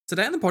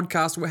Today on the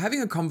podcast, we're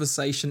having a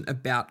conversation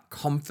about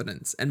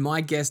confidence, and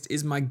my guest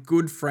is my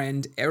good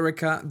friend,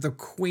 Erica, the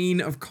Queen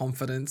of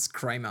Confidence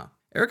Kramer.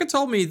 Erica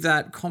told me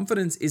that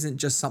confidence isn't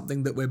just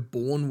something that we're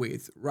born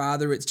with,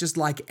 rather, it's just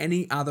like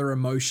any other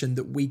emotion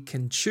that we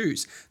can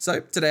choose. So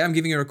today I'm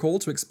giving her a call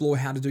to explore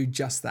how to do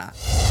just that.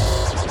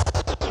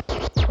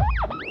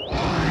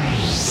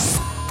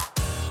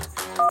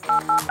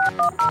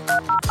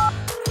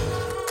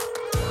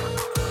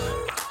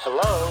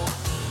 Hello?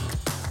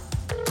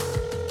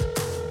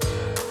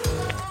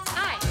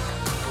 Hi.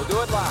 We'll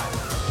do it live.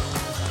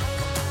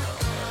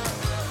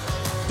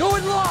 Do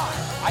it live!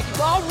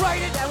 I'll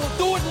write it and we'll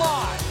do it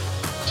live!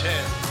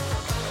 10,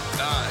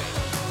 9,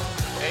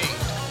 8,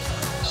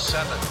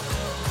 7,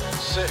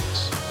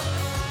 6,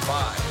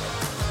 5,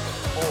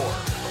 4,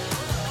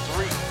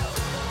 3,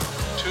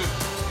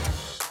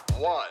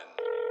 2, 1.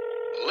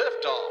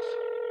 Liftoff.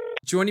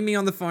 Joining me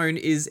on the phone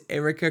is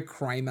Erica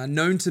Kramer,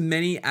 known to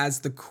many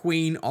as the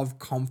Queen of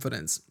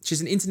Confidence.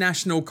 She's an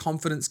international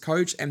confidence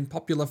coach and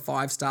popular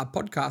 5-star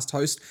podcast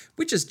host,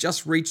 which has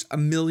just reached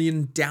 1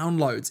 million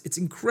downloads. It's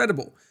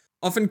incredible.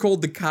 Often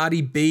called the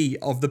Cardi B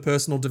of the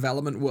personal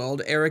development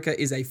world, Erica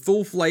is a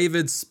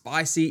full-flavored,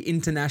 spicy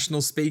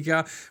international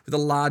speaker with a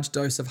large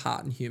dose of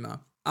heart and humor.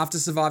 After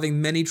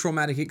surviving many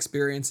traumatic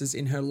experiences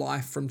in her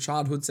life, from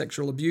childhood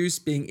sexual abuse,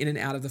 being in and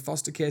out of the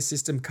foster care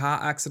system, car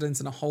accidents,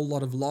 and a whole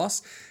lot of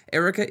loss,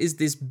 Erica is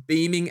this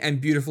beaming and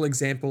beautiful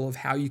example of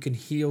how you can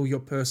heal your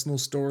personal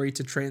story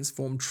to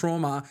transform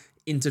trauma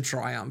into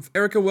triumph.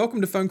 Erica, welcome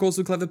to Phone Calls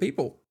with Clever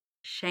People.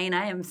 Shane,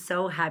 I am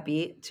so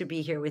happy to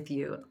be here with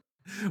you.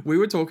 We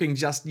were talking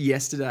just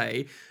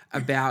yesterday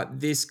about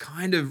this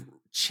kind of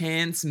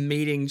chance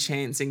meeting,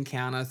 chance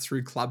encounter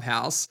through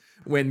Clubhouse,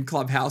 when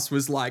Clubhouse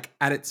was like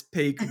at its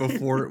peak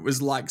before it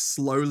was like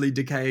slowly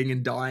decaying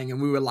and dying.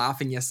 And we were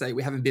laughing yesterday.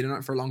 We haven't been in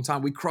it for a long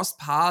time. We crossed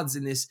paths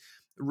in this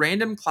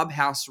random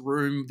Clubhouse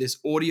room, this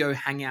audio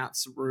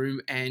hangouts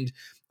room. And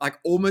like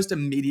almost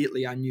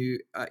immediately I knew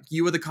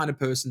you were the kind of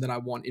person that I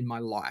want in my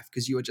life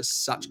because you are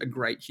just such a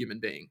great human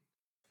being.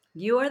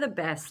 You are the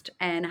best.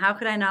 And how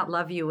could I not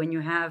love you when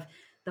you have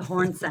the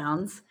horn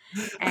sounds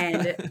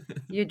and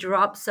you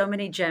drop so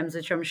many gems,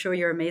 which I'm sure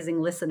you're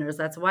amazing listeners.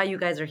 That's why you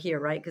guys are here,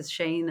 right? Because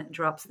Shane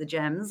drops the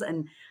gems.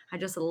 And I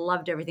just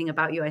loved everything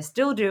about you. I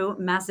still do.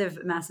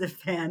 Massive, massive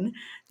fan.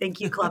 Thank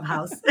you,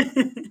 Clubhouse.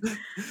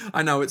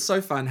 I know, it's so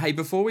fun. Hey,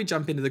 before we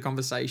jump into the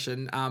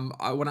conversation,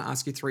 I want to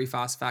ask you 3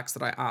 fast facts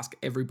that I ask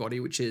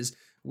everybody, which is,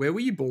 where were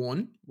you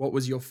born? What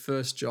was your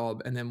first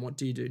job? And then what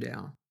do you do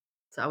now?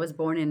 So I was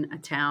born in a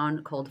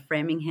town called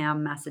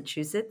Framingham,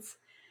 Massachusetts,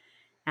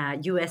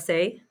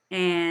 USA.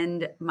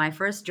 And my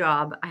first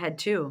job, I had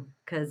 2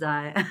 because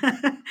I,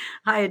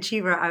 high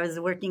achiever, I was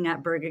working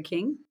at Burger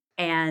King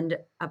and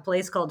a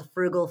place called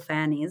Frugal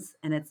Fannies.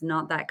 And it's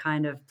not that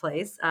kind of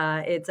place.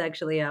 It's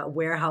actually a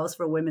warehouse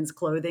for women's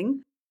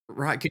clothing.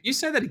 Right. Can you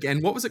say that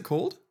again? What was it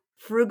called?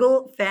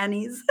 Frugal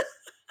Fannies.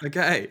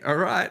 Okay. All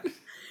right.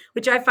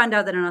 Which I found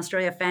out that in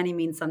Australia, fanny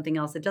means something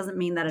else. It doesn't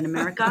mean that in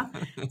America.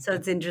 So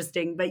it's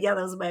interesting. But yeah,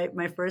 that was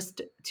my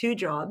first 2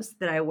 jobs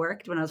that I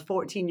worked when I was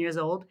 14 years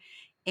old.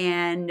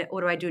 And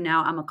what do I do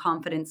now? I'm a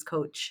confidence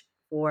coach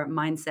for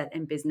mindset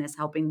and business,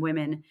 helping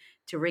women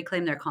to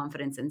reclaim their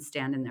confidence and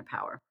stand in their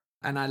power.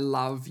 And I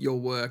love your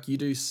work. You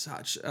do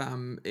such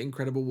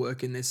incredible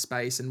work in this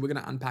space. And we're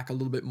going to unpack a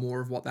little bit more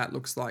of what that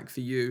looks like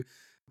for you.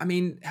 I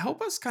mean,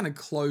 help us kind of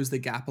close the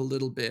gap a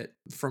little bit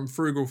from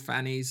Frugal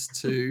Fannies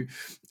to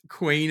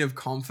Queen of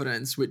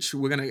Confidence, which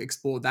we're going to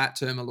explore that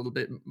term a little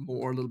bit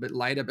more a little bit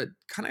later, but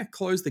kind of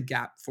close the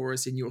gap for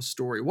us in your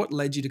story. What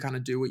led you to kind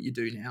of do what you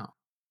do now?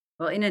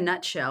 Well, in a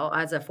nutshell,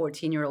 as a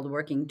 14-year-old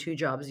working 2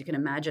 jobs, you can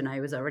imagine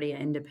I was already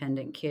an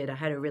independent kid. I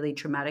had a really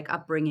traumatic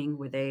upbringing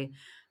with a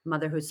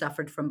mother who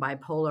suffered from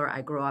bipolar.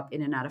 I grew up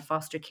in and out of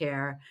foster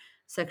care,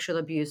 sexual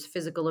abuse,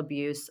 physical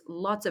abuse,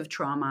 lots of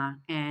trauma.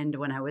 And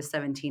when I was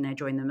 17, I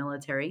joined the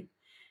military.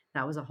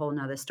 That was a whole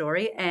nother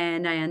story.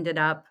 And I ended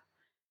up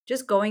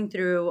just going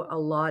through a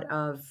lot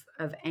of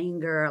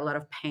anger, a lot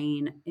of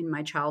pain in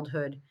my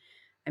childhood.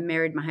 I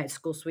married my high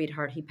school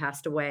sweetheart. He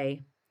passed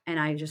away. And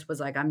I just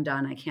was like, I'm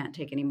done. I can't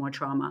take any more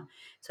trauma.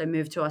 So I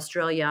moved to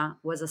Australia,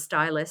 was a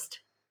stylist,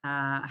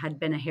 had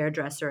been a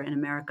hairdresser in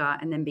America,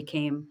 and then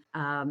became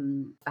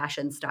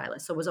fashion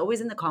stylist. So was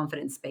always in the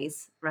confidence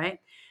space, right?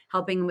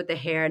 Helping with the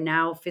hair,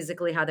 now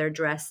physically how they're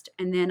dressed.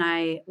 And then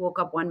I woke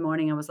up one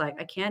morning and was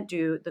like, I can't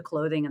do the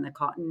clothing and the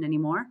cotton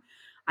anymore.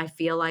 I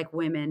feel like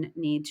women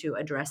need to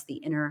address the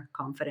inner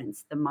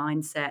confidence, the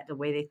mindset, the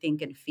way they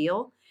think and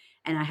feel.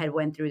 And I had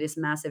went through this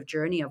massive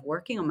journey of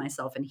working on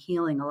myself and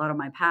healing a lot of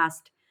my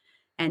past,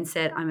 and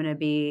said, I'm going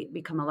to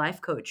become a life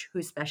coach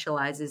who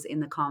specializes in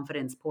the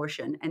confidence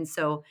portion. And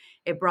so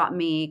it brought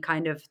me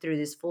kind of through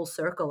this full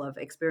circle of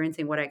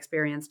experiencing what I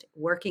experienced,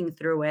 working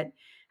through it,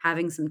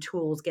 having some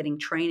tools, getting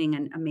training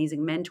and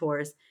amazing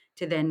mentors,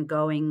 to then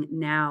going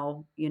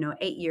now,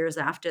 8 years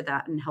after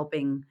that and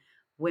helping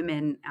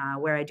women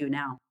where I do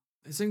now.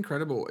 It's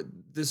incredible.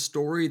 The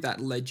story that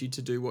led you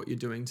to do what you're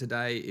doing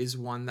today is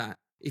one that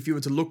if you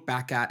were to look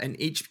back at and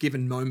each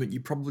given moment, you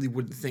probably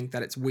wouldn't think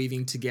that it's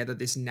weaving together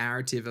this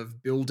narrative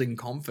of building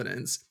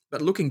confidence.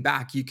 But looking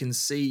back, you can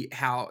see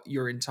how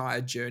your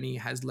entire journey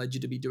has led you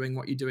to be doing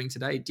what you're doing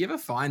today. Do you ever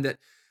find that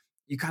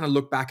you kind of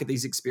look back at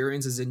these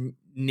experiences and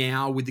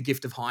now, with the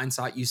gift of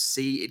hindsight, you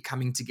see it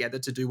coming together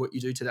to do what you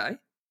do today?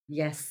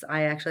 Yes,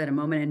 I actually had a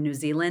moment in New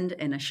Zealand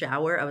in a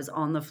shower. I was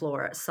on the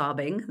floor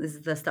sobbing. This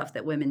is the stuff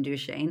that women do,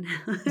 Shane.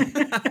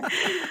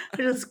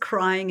 Just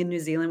crying in New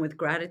Zealand with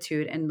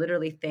gratitude and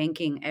literally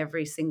thanking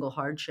every single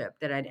hardship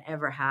that I'd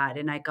ever had.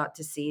 And I got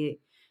to see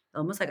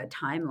almost like a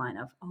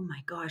timeline of, oh my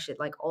gosh, it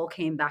like all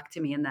came back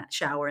to me in that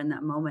shower in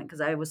that moment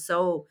because I was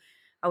so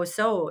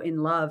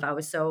in love. I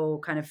was so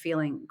kind of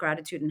feeling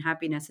gratitude and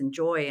happiness and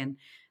joy. And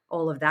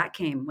all of that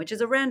came, which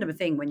is a random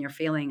thing when you're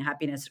feeling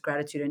happiness,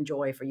 gratitude, and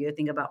joy for you to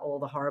think about all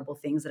the horrible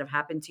things that have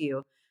happened to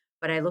you.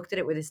 But I looked at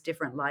it with this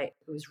different light.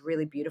 It was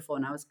really beautiful.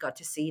 And I was got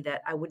to see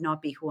that I would not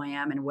be who I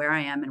am and where I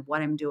am and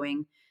what I'm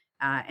doing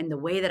and the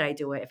way that I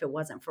do it if it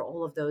wasn't for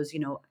all of those,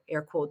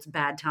 air quotes,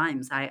 bad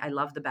times. I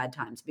love the bad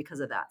times because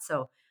of that.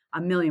 So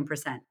a million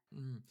percent.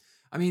 Mm.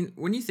 I mean,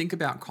 when you think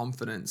about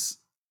confidence,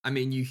 I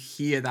mean, you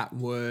hear that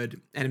word,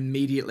 and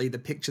immediately the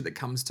picture that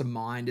comes to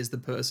mind is the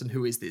person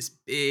who is this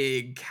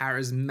big,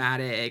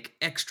 charismatic,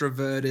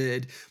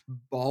 extroverted,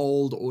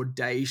 bold,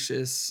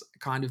 audacious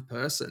kind of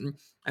person.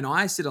 And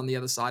I sit on the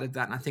other side of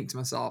that and I think to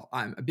myself,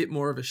 I'm a bit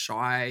more of a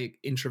shy,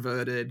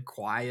 introverted,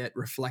 quiet,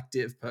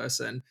 reflective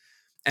person.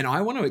 And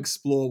I want to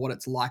explore what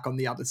it's like on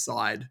the other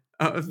side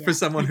for Yeah.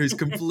 someone who's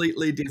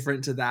completely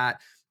different to that.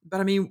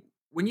 But I mean,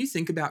 when you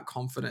think about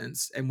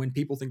confidence and when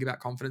people think about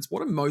confidence,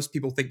 what do most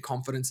people think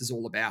confidence is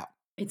all about?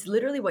 It's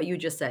literally what you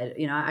just said.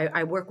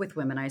 I work with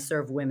women, I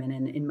serve women,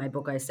 and in my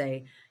book, I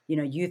say,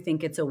 you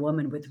think it's a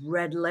woman with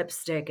red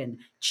lipstick and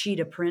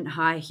cheetah print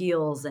high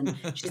heels, and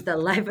she's the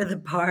life of the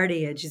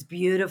party, and she's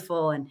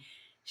beautiful, and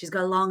she's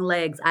got long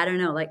legs. I don't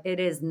know, like it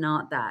is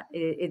not that.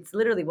 It's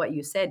literally what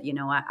you said.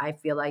 I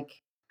feel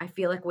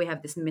like we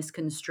have this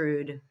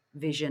misconstrued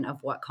vision of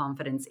what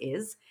confidence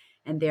is,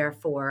 and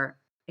therefore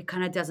it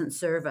kind of doesn't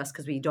serve us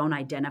because we don't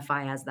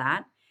identify as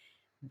that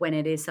when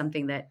it is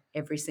something that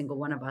every single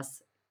one of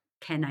us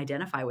can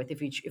identify with if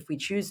we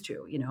choose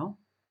to.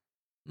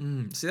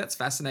 See, that's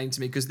fascinating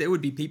to me because there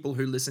would be people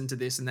who listen to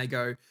this and they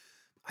go,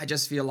 I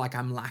just feel like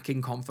I'm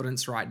lacking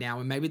confidence right now.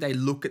 And maybe they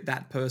look at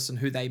that person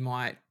who they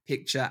might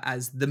picture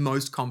as the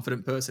most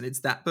confident person.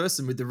 It's that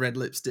person with the red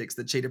lipsticks,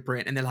 the cheetah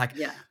print. And they're like,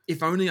 Yeah,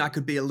 if only I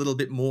could be a little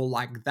bit more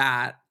like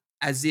that,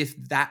 as if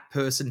that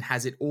person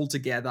has it all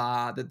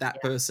together, that yeah.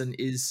 person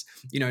is,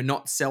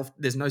 not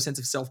there's no sense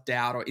of self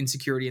doubt or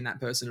insecurity in that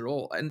person at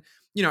all. And,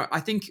 I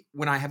think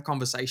when I have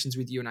conversations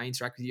with you and I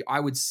interact with you, I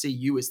would see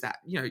you as that,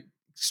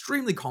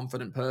 extremely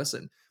confident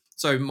person.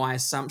 So my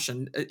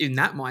assumption in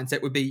that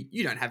mindset would be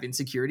you don't have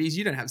insecurities,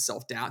 you don't have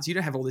self-doubts, you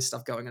don't have all this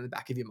stuff going on in the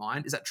back of your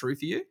mind. Is that true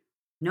for you?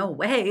 No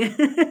way.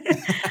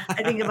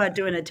 I think about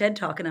doing a TED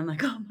Talk and I'm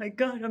like, "Oh my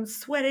god, I'm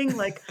sweating,"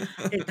 like,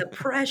 the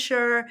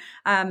pressure.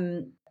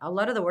 A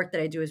lot of the work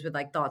that I do is with,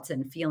 like, thoughts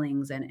and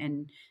feelings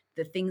and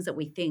the things that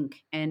we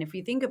think, and if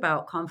you think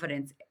about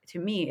confidence, to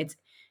me, it's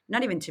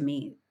not even to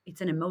me,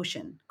 it's an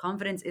emotion.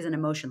 Confidence is an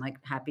emotion like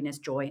happiness,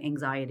 joy,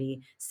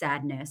 anxiety,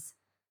 sadness.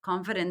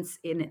 Confidence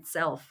in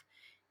itself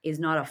is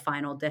not a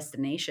final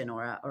destination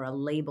or a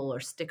label or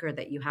sticker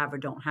that you have or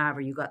don't have,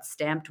 or you got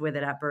stamped with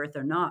it at birth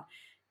or not.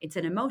 It's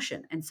an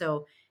emotion. And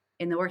so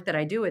in the work that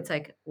I do, it's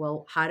like,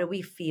 well, how do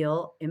we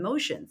feel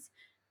emotions?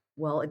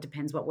 Well, it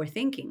depends what we're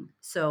thinking.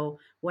 So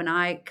when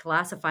I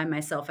classify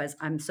myself as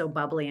I'm so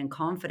bubbly and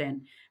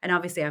confident, and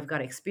obviously I've got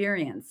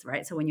experience,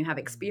 right? So when you have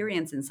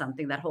experience in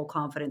something, that whole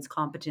confidence,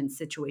 competence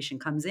situation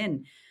comes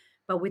in.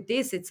 But with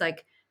this, it's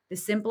like the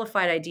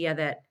simplified idea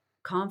that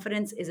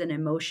confidence is an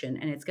emotion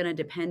and it's going to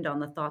depend on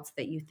the thoughts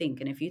that you think.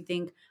 And if you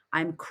think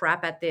I'm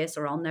crap at this,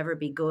 or I'll never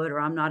be good, or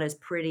I'm not as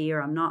pretty,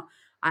 or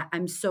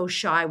I'm so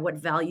shy, what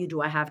value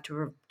do I have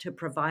to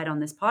provide on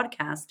this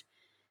podcast?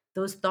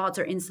 Those thoughts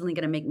are instantly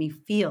going to make me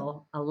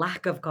feel a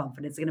lack of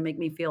confidence. They're going to make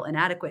me feel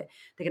inadequate.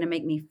 They're going to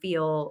make me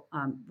feel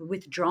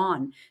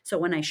withdrawn. So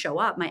when I show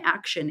up, my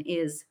action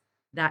is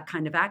that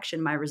kind of action.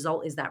 My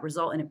result is that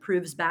result. And it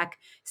proves back,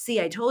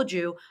 see, I told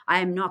you I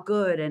am not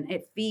good. And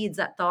it feeds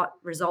that thought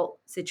result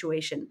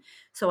situation.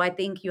 So I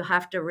think you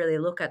have to really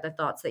look at the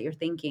thoughts that you're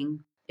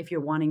thinking if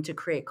you're wanting to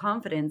create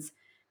confidence,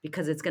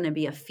 because it's going to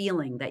be a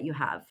feeling that you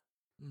have.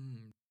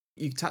 Mm.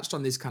 You touched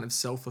on this kind of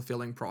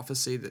self-fulfilling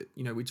prophecy that,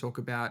 we talk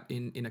about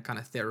in a kind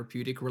of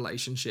therapeutic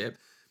relationship,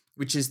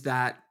 which is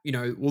that,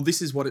 well,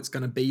 this is what it's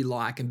going to be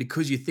like. And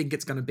because you think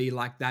it's going to be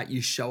like that, you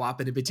show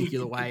up in a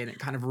particular way and it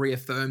kind of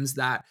reaffirms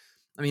that.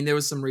 I mean, there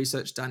was some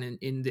research done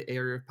in the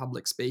area of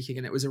public speaking,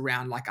 and it was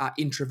around like, are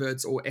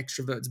introverts or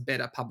extroverts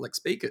better public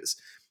speakers?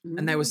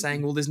 And they were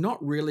saying, Mm. well, there's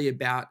not really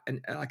about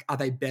like, are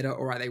they better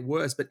or are they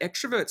worse? But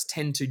extroverts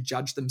tend to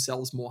judge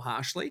themselves more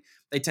harshly.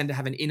 They tend to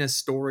have an inner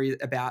story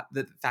about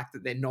the fact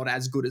that they're not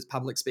as good as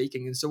public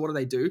speaking. And so what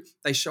do?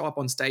 They show up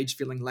on stage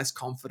feeling less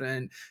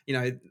confident,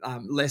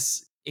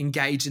 less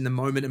engaged in the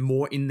moment and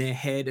more in their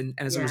head. And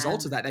as a Yeah.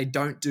 result of that, they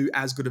don't do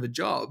as good of a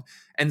job.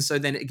 And so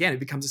then again, it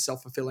becomes a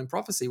self-fulfilling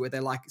prophecy where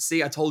they're like,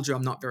 see, I told you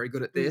I'm not very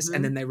good at this. And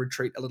Mhm. then they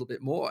retreat a little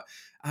bit more.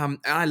 And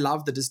I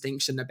love the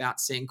distinction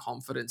about seeing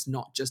confidence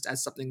not just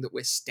as something that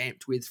we're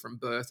stamped with from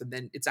birth, and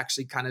then it's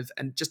actually kind of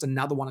and just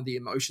another one of the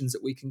emotions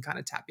that we can kind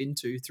of tap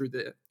into through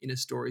the inner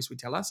stories we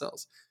tell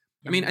ourselves.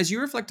 I mean, Yeah. as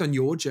you reflect on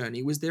your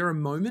journey, was there a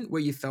moment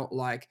where you felt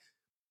like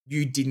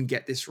you didn't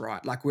get this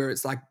right? Like where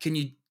it's like, can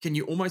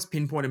you almost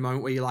pinpoint a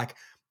moment where you're like,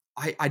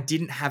 I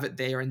didn't have it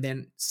there, and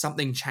then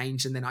something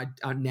changed, and then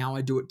now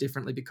I do it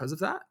differently because of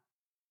that?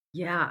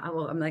 Yeah,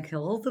 well, I'm like,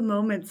 all the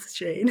moments,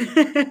 Shane.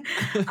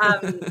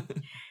 Um,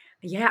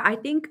 yeah, I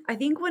think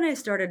when I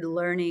started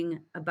learning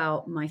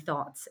about my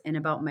thoughts and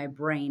about my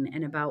brain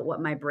and about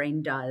what my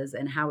brain does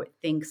and how it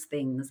thinks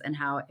things and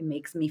how it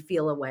makes me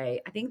feel a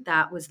way, I think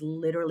that was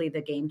literally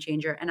the game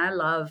changer. And I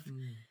love,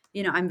 Mm.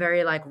 I'm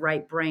very like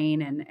right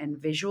brain and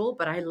visual,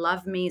 but I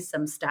love me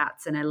some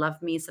stats and I love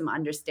me some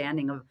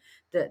understanding of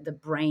the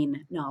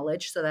brain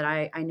knowledge so that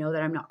I know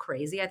that I'm not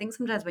crazy. I think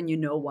sometimes when you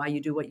know why you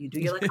do what you do,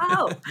 you're like,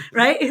 oh,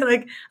 right? You're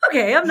like,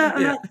 okay, I'm Yeah.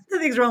 not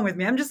nothing's wrong with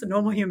me. I'm just a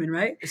normal human,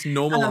 right? It's Um,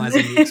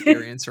 normalizing the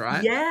experience,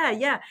 right? yeah,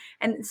 yeah.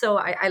 And so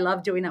I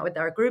love doing that with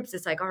our groups.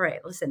 It's like, all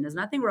right, listen, there's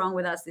nothing wrong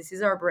with us. This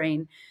is our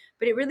brain.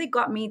 But it really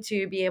got me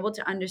to be able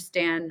to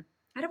understand,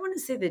 I don't want to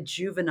say the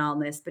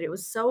juvenileness, but it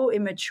was so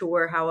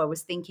immature how I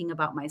was thinking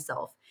about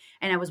myself.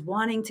 And I was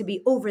wanting to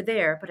be over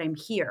there, but I'm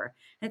here.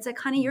 And it's like,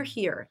 honey, you're Mm.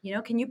 here.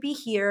 Can you be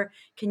here?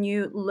 Can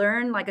you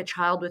learn like a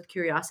child with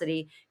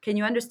curiosity? Can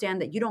you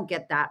understand that you don't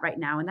get that right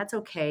now? And that's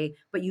okay.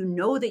 But you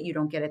know that you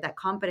don't get it, that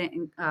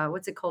competent,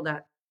 what's it called?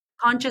 That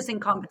conscious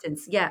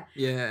incompetence. Yeah.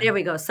 Yeah. There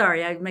we go.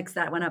 Sorry, I mixed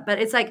that one up. But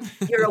it's like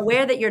you're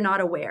aware that you're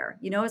not aware.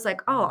 It's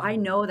like, oh, I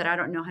Mm. know that I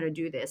don't know how to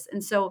do this.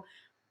 And so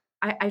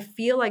I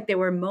feel like there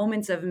were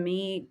moments of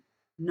me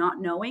not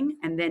knowing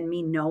and then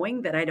me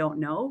knowing that I don't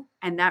know.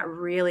 And that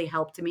really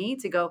helped me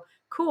to go,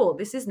 cool,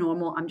 this is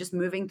normal. I'm just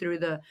moving through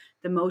the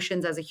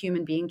motions as a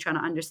human being, trying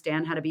to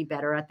understand how to be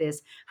better at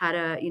this, how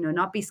to,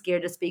 not be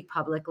scared to speak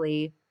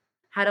publicly,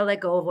 how to let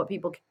go of what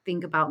people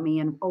think about me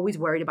and always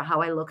worried about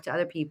how I look to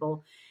other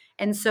people.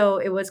 And so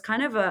it was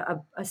kind of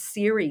a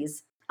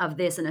series of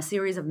this and a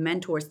series of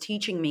mentors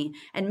teaching me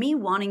and me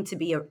wanting to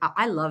be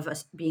I love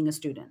being a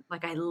student.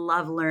 Like I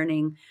love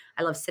learning.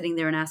 I love sitting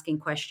there and asking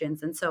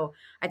questions. And so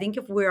I think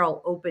if we're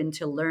all open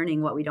to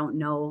learning what we don't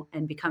know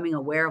and becoming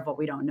aware of what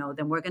we don't know,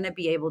 then we're going to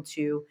be able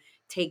to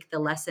take the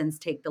lessons,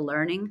 take the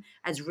learning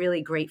as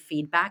really great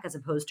feedback as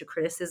opposed to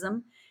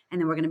criticism. And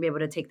then we're going to be able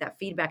to take that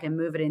feedback and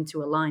move it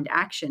into aligned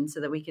action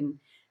so that we can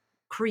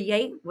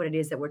create what it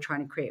is that we're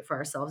trying to create for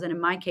ourselves. And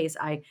in my case,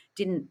 I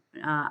didn't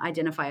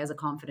identify as a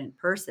confident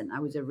person.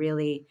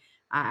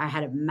 I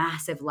had a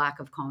massive lack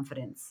of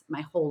confidence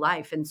my whole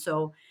life. And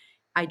so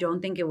I don't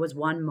think it was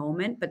one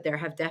moment, but there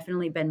have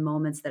definitely been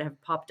moments that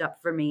have popped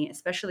up for me,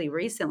 especially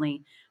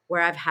recently,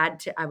 where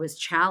I was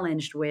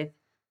challenged with,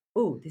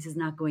 oh, this is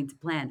not going to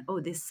plan. Oh,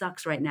 this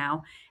sucks right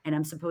now. And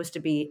I'm supposed to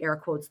be, air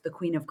quotes, the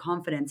queen of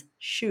confidence.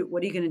 Shoot,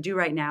 what are you going to do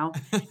right now?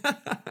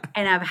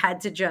 And I've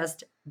had to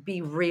just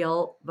be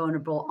real,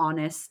 vulnerable,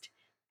 honest,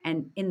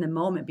 and in the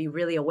moment be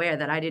really aware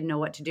that I didn't know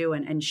what to do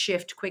and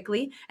shift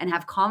quickly and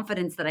have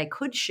confidence that I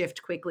could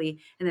shift quickly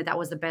and that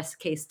was the best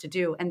case to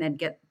do and then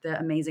get the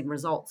amazing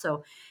result.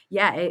 So,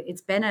 yeah,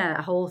 it's been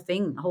a whole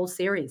thing, a whole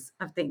series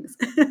of things.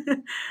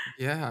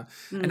 Yeah,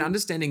 and Mm,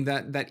 understanding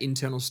that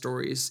internal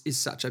story is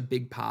such a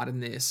big part in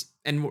this.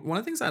 And one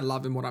of the things I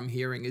love in what I'm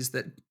hearing is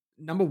that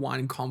number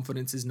one,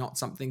 confidence is not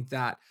something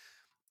that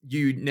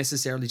you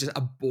necessarily just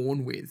are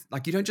born with.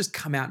 Like you don't just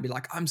come out and be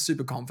like, I'm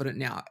super confident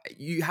now.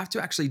 You have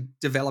to actually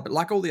develop it.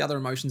 Like all the other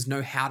emotions,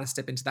 know how to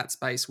step into that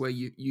space where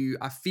you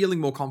are feeling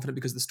more confident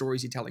because of the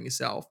stories you're telling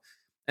yourself.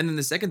 And then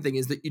the second thing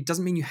is that it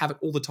doesn't mean you have it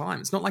all the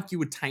time. It's not like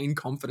you attain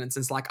confidence.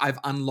 It's like I've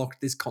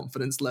unlocked this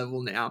confidence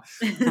level now.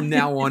 From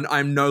now on,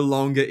 I'm no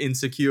longer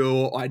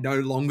insecure. I no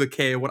longer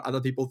care what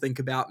other people think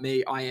about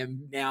me. I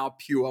am now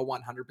pure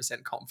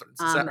 100% confidence.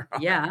 Is that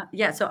yeah,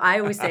 yeah. So I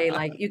always say,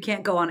 like, you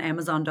can't go on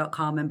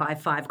Amazon.com and buy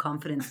 5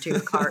 confidence to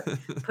your cart,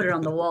 put it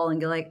on the wall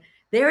and go like,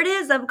 "There it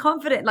is, I'm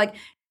confident." Like,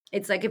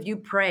 it's like if you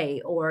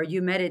pray or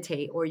you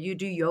meditate or you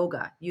do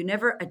yoga, you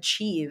never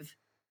achieve,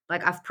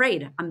 like, "I've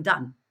prayed, I'm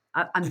done.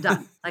 I'm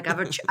done." Like,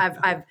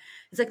 I've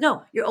it's like,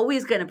 no, you're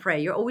always gonna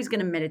pray, you're always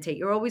gonna meditate,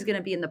 you're always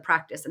gonna be in the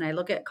practice, and I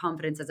look at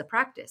confidence as a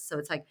practice. So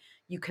it's like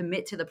you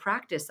commit to the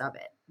practice of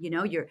it,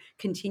 you're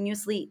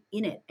continuously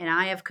in it. And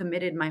I have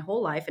committed my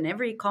whole life, and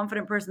every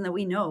confident person that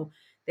we know,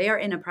 they are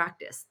in a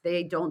practice.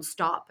 They don't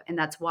stop. And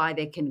that's why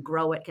they can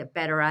grow it, get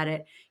better at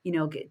it,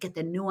 get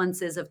the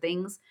nuances of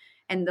things.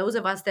 And those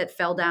of us that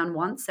fell down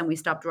once and we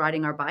stopped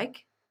riding our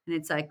bike, and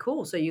it's like,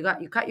 cool. So you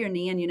cut your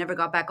knee and you never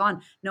got back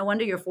on. No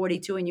wonder you're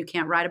 42 and you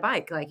can't ride a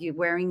bike. Like you're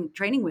wearing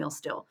training wheels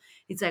still.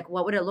 It's like,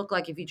 what would it look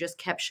like if you just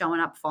kept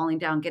showing up, falling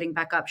down, getting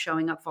back up,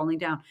 showing up, falling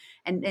down?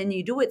 And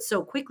you do it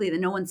so quickly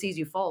that no one sees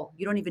you fall.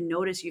 You don't even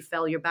notice you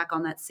fell. You're back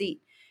on that seat.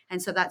 And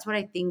so that's what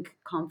I think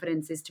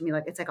confidence is to me.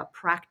 Like it's like a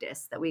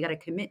practice that we got to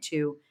commit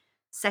to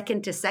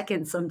second to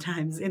second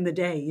sometimes in the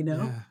day, you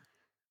know? Yeah.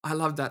 I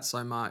love that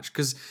so much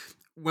because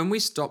when we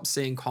stop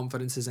seeing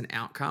confidence as an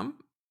outcome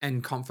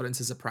and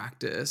confidence as a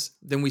practice,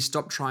 then we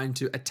stop trying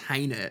to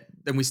attain it.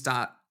 Then we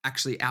start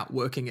actually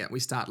outworking it. We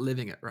start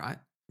living it, right?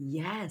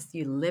 Yes,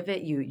 you live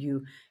it,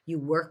 you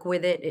work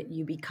with it,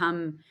 you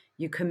become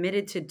you're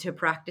committed to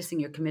practicing,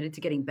 you're committed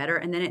to getting better,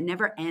 and then it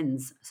never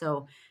ends.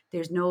 So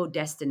there's no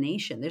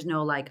destination. There's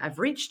no like, I've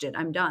reached it,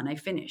 I'm done, I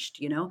finished,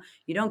 you know?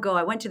 You don't go,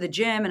 I went to the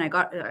gym and I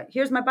got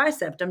here's my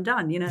bicep, I'm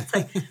done. You know, it's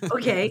like,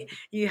 okay,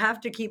 you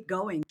have to keep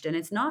going. And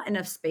it's not in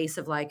a space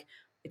of like,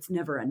 it's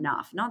never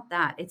enough. Not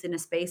that. It's in a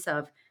space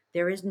of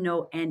there is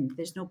no end.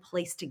 There's no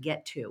place to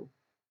get to.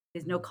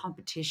 There's no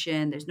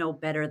competition, there's no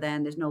better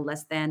than, there's no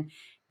less than.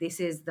 This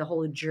is the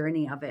whole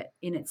journey of it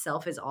in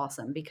itself is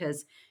awesome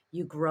because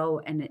you grow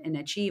and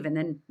achieve, and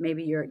then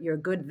maybe you're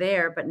good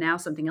there, but now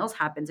something else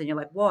happens and you're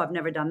like, "Whoa, I've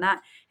never done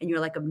that." And you're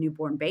like a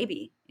newborn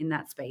baby in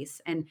that space.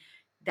 And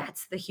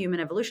that's the human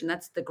evolution.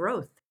 That's the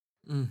growth.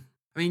 Mm.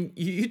 I mean,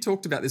 you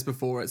talked about this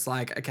before. It's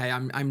like, okay,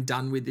 I'm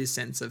done with this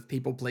sense of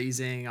people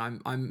pleasing.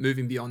 I'm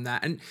moving beyond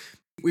that. And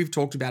we've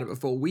talked about it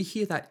before. We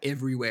hear that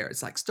everywhere.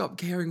 It's like, stop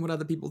caring what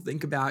other people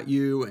think about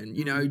you and,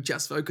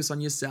 just focus on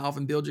yourself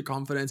and build your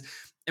confidence.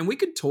 And we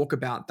could talk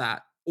about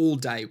that all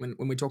day when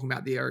we're talking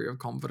about the area of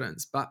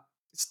confidence, but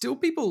still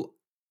people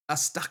are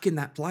stuck in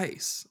that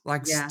place,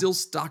 like Yeah. still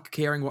stuck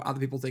caring what other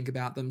people think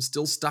about them,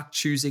 still stuck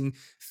choosing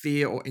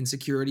fear or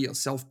insecurity or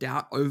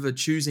self-doubt over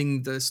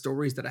choosing the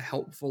stories that are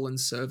helpful and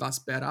serve us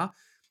better.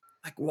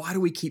 Like, why do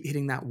we keep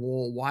hitting that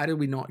wall? Why do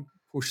we not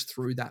push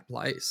through that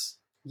place?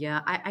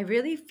 Yeah. I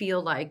really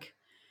feel like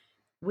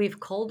we've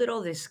called it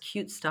all this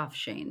cute stuff,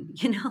 Shane,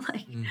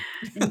 like Mm.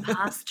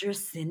 imposter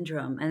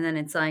syndrome. And then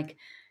it's like,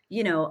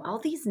 all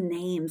these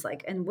names,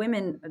 like, and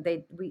women,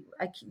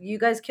 you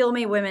guys kill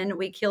me, women,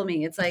 we kill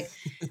me. It's like,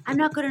 I'm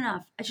not good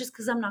enough. It's just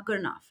because I'm not good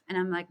enough. And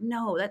I'm like,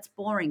 no, that's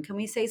boring. Can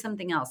we say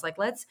something else? Like,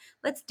 let's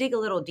dig a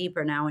little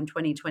deeper now in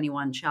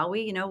 2021, shall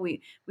we?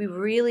 We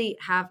really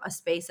have a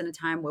space and a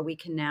time where we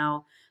can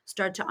now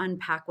start to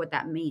unpack what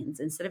that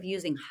means instead of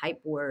using hype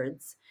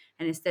words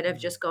and instead of Mm.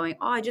 just going,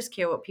 "Oh, I just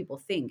care what people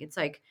think." It's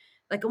like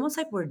almost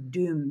like we're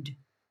doomed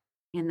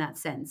in that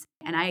sense.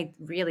 And I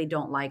really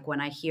don't like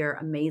when I hear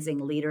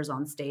amazing leaders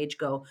on stage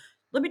go,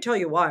 "Let me tell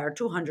you why our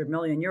 200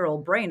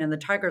 million-year-old brain and the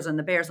tigers and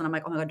the bears." And I'm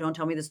like, "Oh my God, don't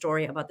tell me the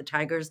story about the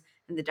tigers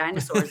and the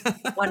dinosaurs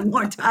one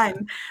more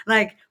time."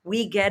 Like,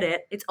 we get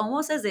it. It's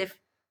almost as if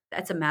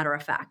that's a matter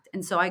of fact.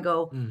 And so I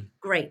go, Mm.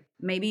 great.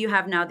 Maybe you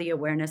have now the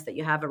awareness that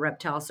you have a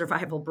reptile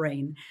survival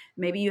brain.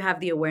 Maybe you have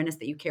the awareness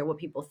that you care what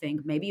people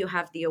think. Maybe you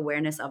have the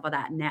awareness of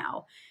that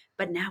now.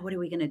 But now what are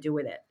we going to do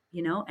with it?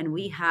 And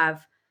we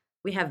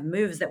have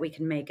moves that we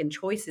can make and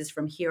choices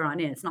from here on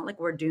in. It's not like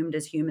we're doomed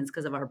as humans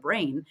because of our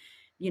brain.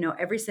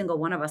 Every single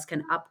one of us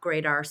can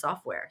upgrade our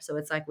software. So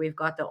it's like we've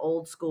got the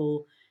old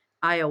school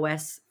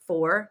iOS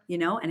 4,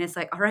 and it's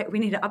like, all right, we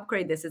need to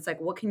upgrade this. It's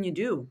like, what can you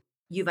do?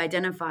 You've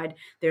identified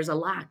there's a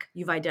lack.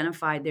 You've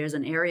identified there's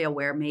an area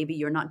where maybe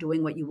you're not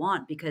doing what you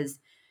want because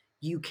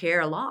you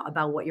care a lot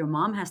about what your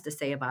mom has to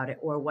say about it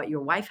or what your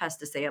wife has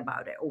to say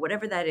about it or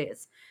whatever that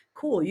is.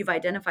 Cool. You've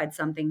identified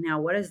something. Now,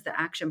 what is the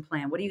action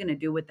plan? What are you going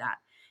to do with that?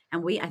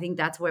 And I think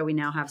that's where we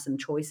now have some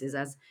choices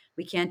as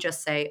we can't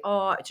just say,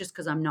 oh, it's just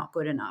because I'm not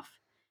good enough.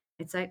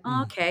 It's like, oh,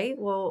 Mm. okay,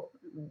 well,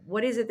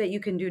 what is it that you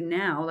can do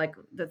now? Like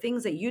the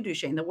things that you do,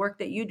 Shane, the work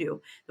that you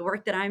do, the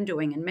work that I'm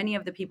doing, and many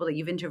of the people that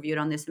you've interviewed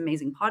on this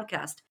amazing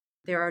podcast,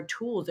 there are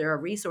tools, there are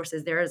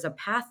resources, there is a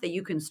path that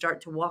you can start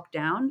to walk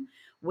down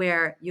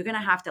where you're going to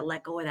have to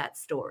let go of that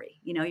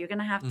story. You're going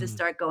to have to Mm.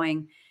 start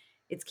going,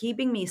 it's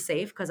keeping me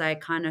safe because I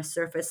kind of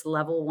surface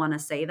level want to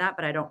say that,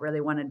 but I don't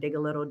really want to dig a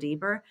little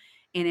deeper.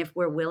 And if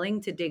we're willing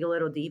to dig a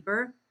little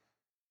deeper,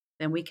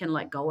 then we can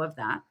let go of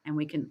that and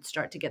we can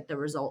start to get the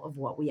result of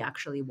what we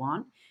actually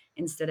want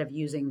instead of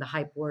using the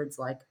hype words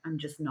like, I'm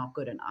just not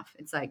good enough.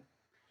 It's like,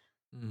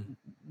 Mm.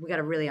 we got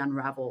to really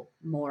unravel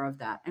more of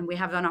that. And we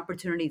have an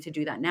opportunity to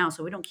do that now.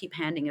 So we don't keep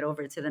handing it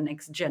over to the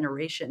next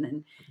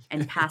generation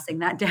and passing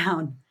that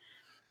down.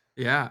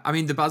 Yeah, I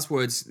mean the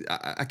buzzwords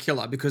are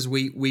killer because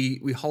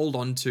we hold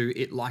on to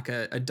it like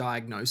a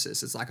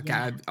diagnosis. It's like,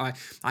 okay, Yeah.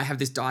 I have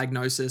this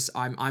diagnosis.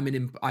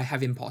 I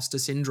have imposter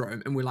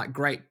syndrome, and we're like,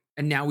 great,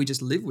 and now we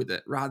just live with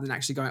it rather than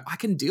actually going, I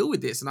can deal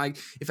with this. And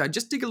if I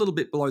just dig a little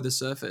bit below the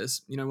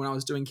surface, when I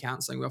was doing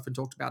counseling, we often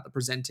talked about the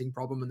presenting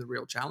problem and the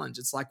real challenge.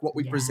 It's like what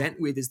we Yeah. present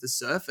with is the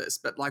surface,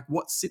 but like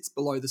what sits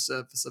below the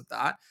surface of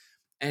that.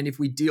 And if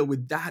we deal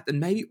with that, then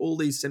maybe all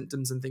these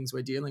symptoms and things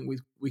we're dealing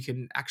with, we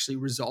can actually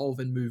resolve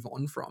and move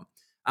on from.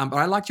 But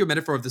I like your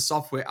metaphor of the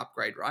software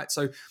upgrade, right?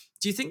 So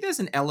do you think there's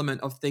an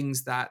element of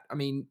things that, I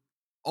mean,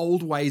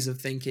 old ways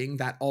of thinking,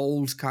 that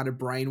old kind of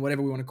brain,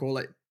 whatever we want to call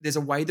it, there's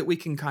a way that we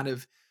can kind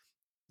of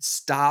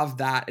starve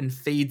that and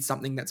feed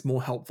something that's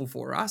more helpful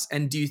for us?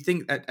 And do you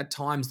think that at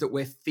times that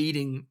we're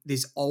feeding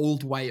this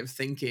old way of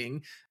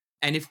thinking?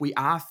 And if we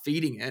are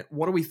feeding it,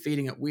 what are we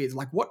feeding it with?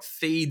 Like what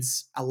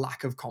feeds a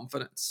lack of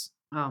confidence?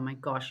 Oh my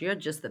gosh, you're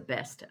just the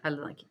best. I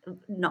like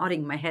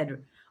nodding my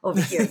head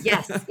over here.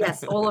 Yes,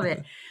 yes, all of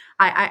it.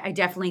 I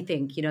definitely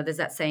think, there's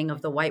that saying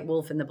of the white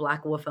wolf and the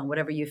black wolf, and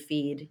whatever you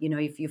feed,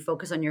 if you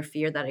focus on your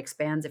fear, that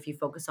expands. If you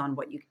focus on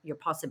your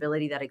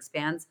possibility, that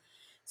expands.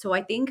 So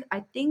I think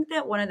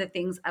that one of the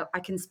things I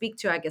can speak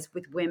to, I guess,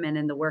 with women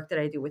and the work that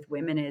I do with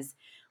women is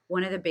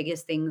one of the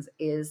biggest things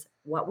is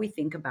what we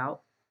think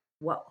about,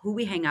 who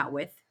we hang out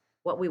with,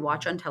 what we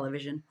watch on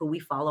television, who we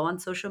follow on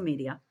social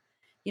media.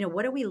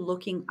 What are we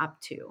looking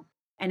up to?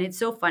 And it's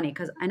so funny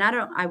because, and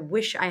I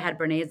wish I had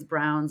Brene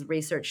Brown's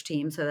research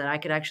team so that I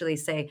could actually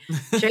say,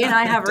 Shay and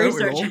I have Don't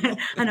we research. all?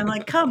 And I'm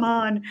like, come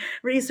on,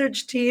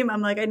 research team. I'm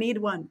like, I need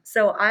one.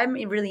 So I'm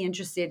really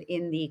interested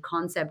in the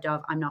concept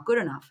of I'm not good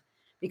enough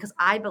because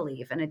I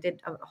believe, and I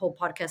did a whole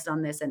podcast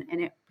on this, and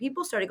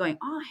people started going,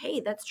 oh,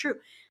 hey, that's true.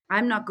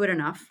 I'm not good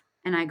enough.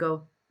 And I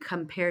go,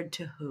 compared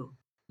to who?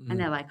 And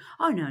they're Mm. like,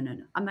 oh, no, no,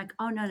 no. I'm like,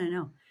 oh, no, no,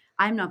 no.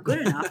 I'm not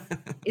good enough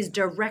is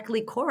directly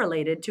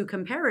correlated to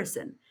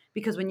comparison.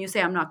 Because when you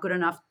say I'm not good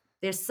enough,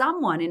 there's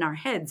someone in our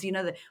heads,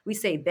 that we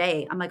say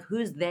they. I'm like,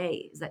 who's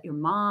they? Is that your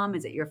mom?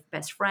 Is it your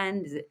best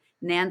friend? Is it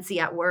Nancy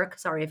at work?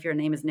 Sorry if your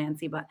name is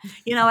Nancy, but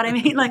you know what I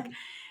mean? Like,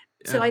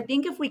 so Yeah. I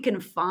think if we can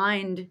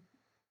find,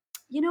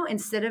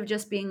 instead of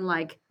just being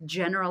like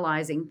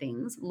generalizing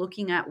things,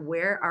 looking at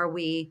where are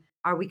we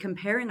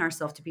comparing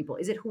ourselves to people?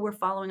 Is it who we're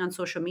following on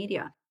social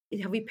media?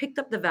 Have we picked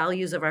up the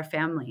values of our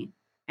family?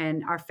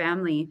 And our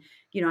family,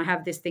 I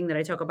have this thing that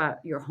I talk about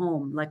your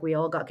home. Like we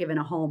all got given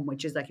a home,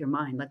 which is like your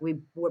mind. Like we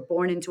were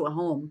born into a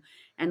home.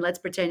 And let's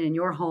pretend in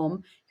your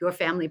home, your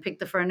family picked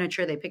the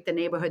furniture, they picked the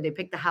neighborhood, they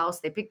picked the house,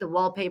 they picked the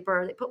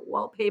wallpaper, they put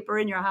wallpaper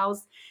in your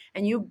house.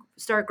 And you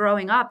start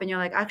growing up and you're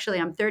like, actually,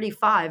 I'm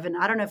 35 and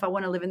I don't know if I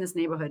want to live in this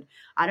neighborhood.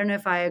 I don't know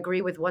if I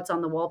agree with what's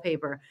on the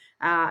wallpaper.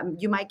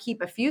 You might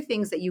keep a few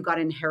things that you got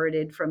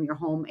inherited from your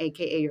home,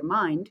 AKA your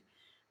mind.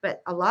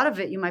 But a lot of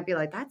it, you might be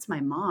like, that's my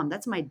mom,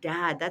 that's my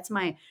dad,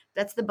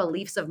 that's the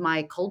beliefs of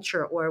my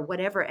culture or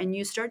whatever. And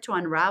you start to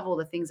unravel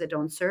the things that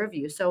don't serve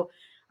you. So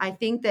I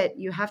think that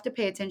you have to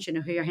pay attention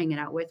to who you're hanging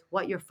out with,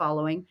 what you're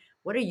following,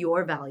 what are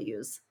your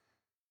values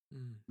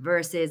Mm.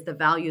 versus the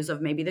values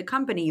of maybe the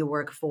company you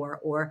work for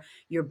or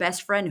your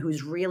best friend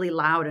who's really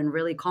loud and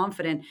really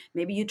confident.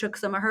 Maybe you took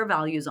some of her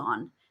values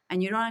on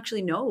and you don't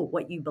actually know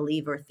what you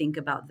believe or think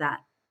about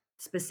that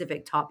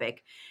specific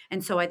topic.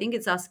 And so I think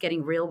it's us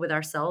getting real with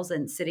ourselves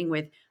and sitting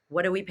with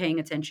what are we paying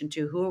attention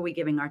to? Who are we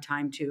giving our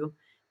time to?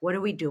 What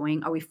are we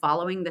doing? Are we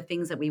following the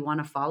things that we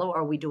want to follow?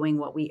 Are we doing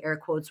what we air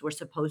quotes we're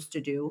supposed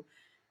to do?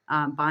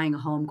 Buying a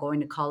home, going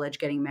to college,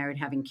 getting married,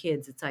 having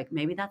kids. It's like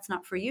maybe that's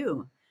not for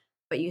you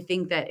but you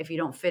think that if you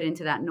don't fit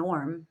into that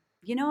norm,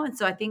 and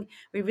so I think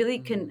we really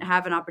can Mm.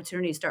 have an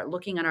opportunity to start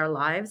looking at our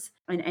lives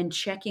and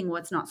checking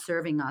what's not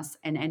serving us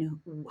and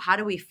how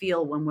do we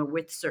feel when we're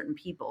with certain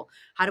people?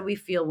 How do we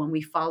feel when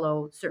we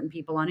follow certain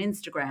people on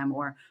Instagram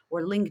or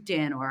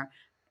LinkedIn or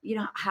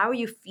how are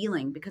you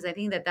feeling? Because I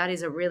think that that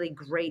is a really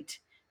great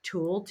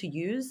tool to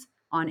use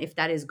on if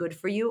that is good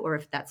for you or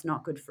if that's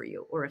not good for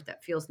you or if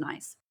that feels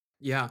nice.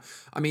 Yeah.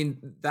 I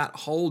mean, that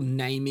whole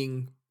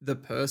naming the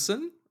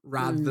person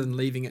rather Mm, than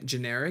leaving it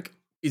generic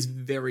is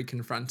very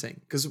confronting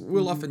because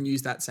we'll mhm. often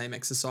use that same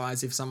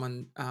exercise if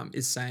someone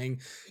is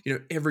saying,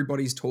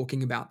 everybody's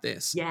talking about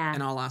this. Yeah,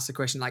 And I'll ask the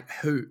question, like,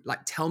 who? Like,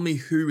 tell me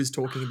who is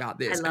talking about I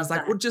this. And it's love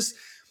like, well, that. just,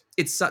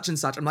 it's such and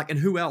such. I'm like, and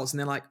who else? And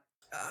they're like,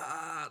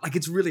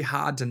 it's really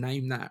hard to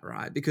name that,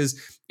 right?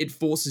 Because it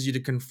forces you to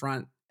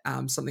confront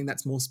something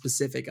that's more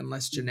specific and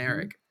less Mhm.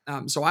 generic.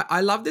 So I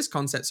love this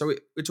concept. So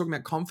we're talking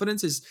about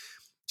confidence is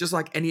just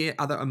like any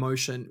other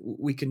emotion.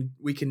 We can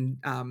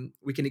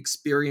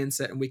experience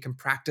it and we can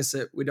practice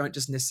it. We don't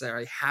just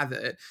necessarily have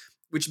it,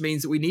 which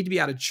means that we need to be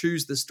able to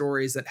choose the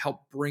stories that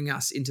help bring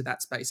us into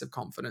that space of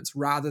confidence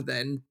rather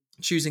than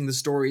choosing the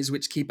stories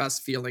which keep us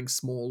feeling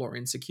small or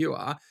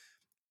insecure.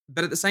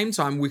 But at the same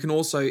time, we can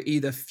also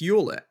either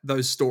fuel it,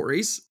 those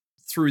stories,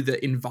 through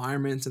the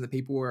environment and the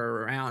people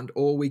we're around,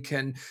 or we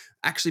can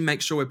actually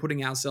make sure we're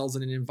putting ourselves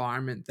in an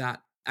environment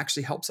that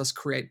actually helps us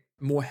create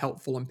more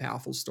helpful and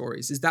powerful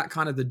stories. Is that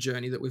kind of the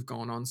journey that we've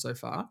gone on so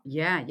far?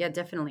 Yeah, yeah,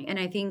 definitely. And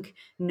I think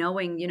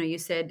knowing, you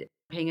said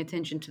paying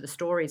attention to the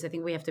stories, I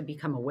think we have to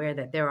become aware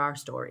that there are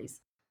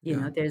stories.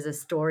 Yeah. There's a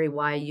story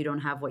why you don't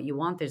have what you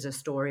want. There's a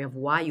story of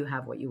why you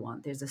have what you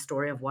want. There's a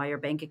story of why your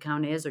bank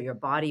account is, or your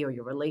body, or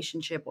your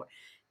relationship, or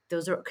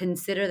those are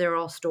consider they're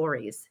all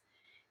stories.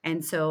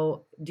 And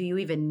so, do you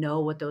even know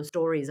what those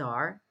stories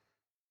are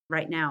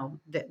right now?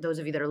 Those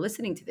of you that are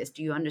listening to this,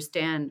 do you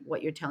understand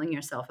what you're telling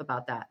yourself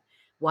about that?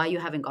 Why you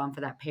haven't gone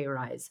for that pay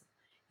rise?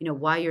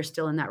 Why you're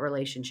still in that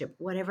relationship,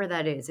 whatever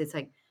that is. It's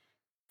like,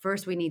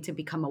 first we need to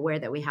become aware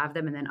that we have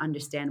them and then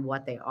understand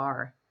what they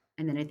are.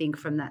 And then I think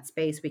from that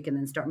space, we can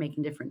then start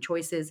making different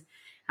choices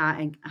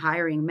and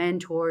hiring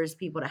mentors,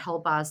 people to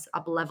help us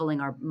up leveling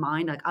our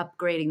mind, like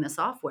upgrading the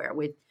software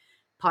with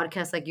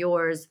podcasts like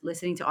yours,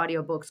 listening to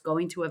audiobooks,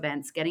 going to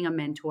events, getting a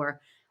mentor.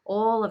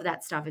 All of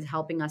that stuff is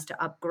helping us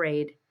to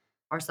upgrade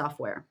our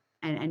software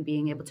and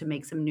being able to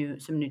make some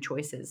new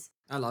choices.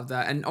 I love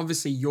that. And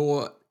obviously,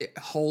 your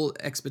whole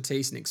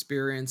expertise and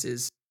experience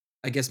is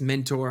I guess,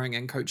 mentoring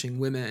and coaching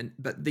women.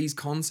 But these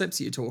concepts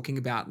that you're talking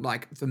about,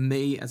 like for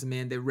me as a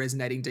man, they're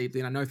resonating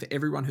deeply. And I know for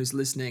everyone who's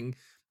listening,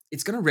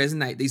 it's going to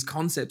resonate. These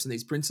concepts and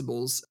these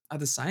principles are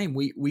the same.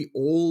 We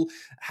all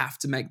have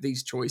to make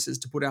these choices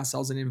to put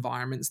ourselves in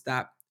environments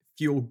that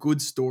fuel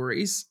good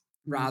stories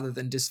Mm. rather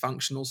than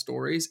dysfunctional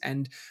stories.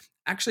 And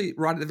actually,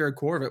 right at the very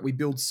core of it, we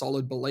build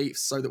solid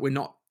beliefs so that we're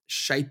not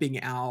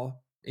shaping our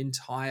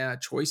entire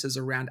choices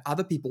around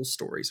other people's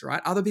stories,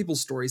 right? Other people's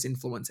stories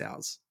influence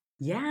ours.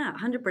 Yeah,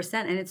 100%.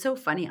 And it's so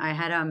funny. I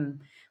had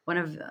one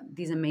of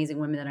these amazing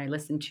women that I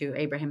listened to,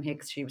 Abraham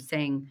Hicks. She was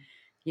saying,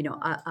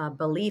 a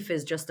belief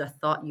is just a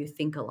thought you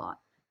think a lot.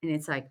 And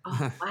it's like,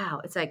 oh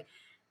wow, it's like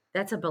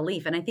that's a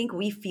belief. And I think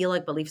we feel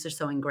like beliefs are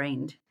so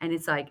ingrained. And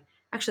it's like,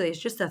 actually, it's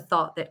just a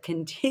thought that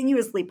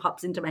continuously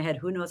pops into my head.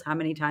 Who knows how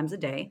many times a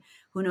day?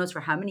 Who knows for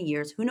how many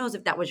years? Who knows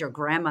if that was your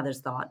grandmother's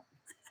thought?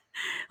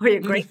 Or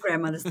your great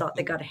grandmother's thought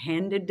that got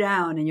handed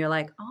down, and you're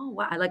like, oh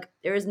wow,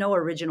 there is no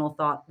original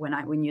thought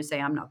when you say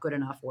I'm not good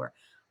enough, or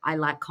I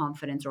lack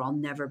confidence, or I'll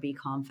never be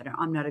confident,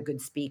 I'm not a good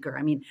speaker.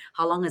 I mean,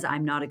 how long has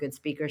I'm not a good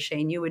speaker,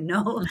 Shane? You would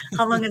know.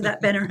 How long has that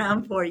been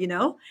around for,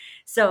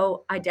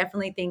 So I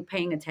definitely think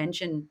paying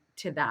attention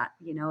to that,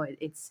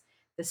 it's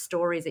the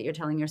stories that you're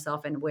telling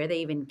yourself and where they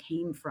even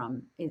came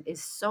from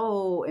is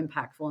so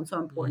impactful and so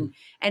Mm, important.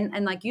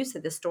 And like you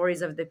said, the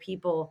stories of the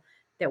people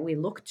that we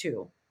look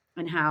to,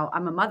 and how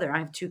I'm a mother. I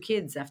have two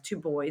kids, I have two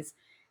boys.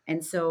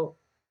 And so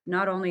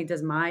not only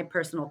does my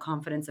personal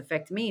confidence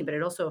affect me, but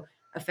it also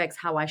affects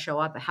how I show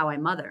up, how I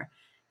mother.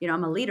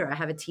 I'm a leader. I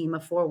have a team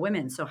of 4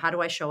 women. So how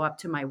do I show up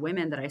to my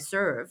women that I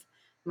serve,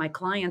 my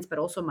clients, but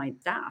also my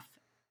staff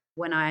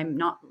when I'm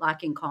not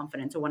lacking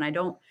confidence, or when I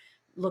don't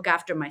look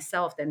after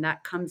myself? Then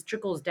that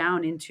trickles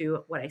down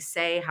into what I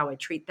say, how I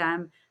treat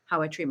them,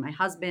 how I treat my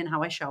husband,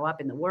 how I show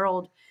up in the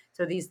world.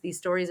 So these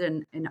stories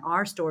and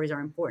our stories are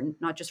important,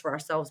 not just for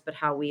ourselves, but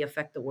how we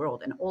affect the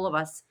world. And all of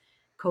us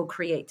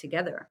co-create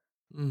together.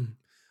 mm.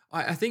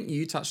 I think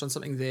you touched on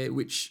something there,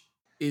 which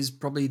is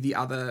probably the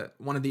other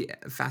one of the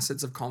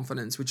facets of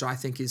confidence, which I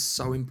think is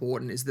so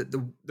important, is that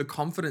the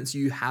confidence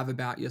you have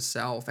about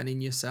yourself and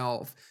in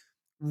yourself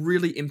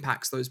really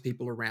impacts those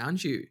people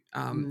around you.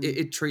 Mm.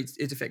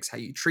 It affects how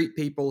you treat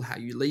people, how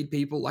you lead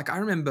people. Like I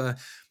remember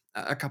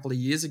a couple of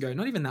years ago,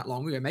 not even that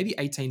long ago, maybe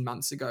 18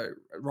 months ago,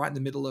 right in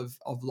the middle of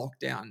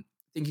lockdown,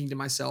 thinking to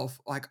myself,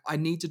 like, I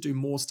need to do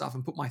more stuff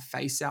and put my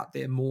face out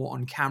there more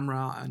on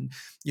camera and,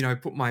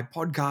 put my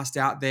podcast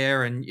out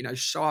there and,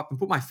 show up and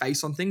put my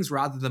face on things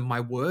rather than my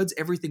words.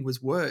 Everything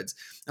was words.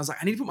 I was like,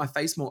 I need to put my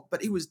face more,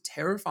 but it was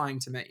terrifying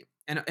to me.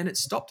 And it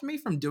stopped me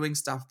from doing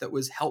stuff that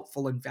was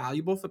helpful and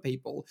valuable for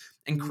people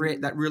and create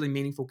Mm. that really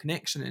meaningful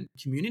connection and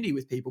community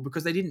with people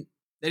because they didn't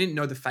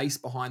know the face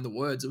behind the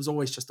words. It was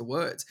always just the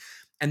words.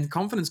 And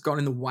confidence got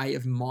in the way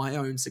of my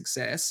own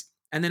success.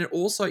 And then it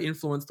also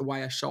influenced the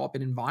way I show up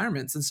in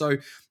environments. And so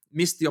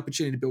missed the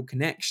opportunity to build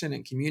connection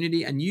and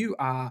community. And you're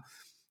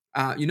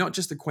not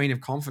just the queen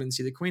of confidence,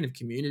 you're the queen of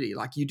community.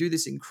 Like you do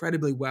this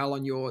incredibly well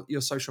on your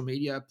social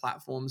media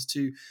platforms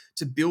to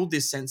build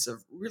this sense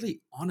of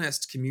really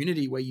honest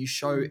community where you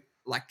show Mm.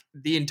 like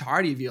the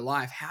entirety of your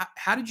life.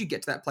 How did you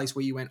get to that place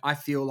where you went, I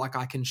feel like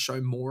I can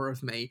show more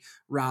of me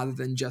rather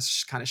than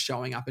just kind of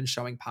showing up and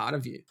showing part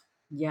of you?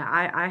 Yeah,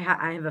 I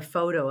have a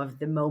photo of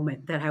the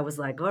moment that I was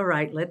like, all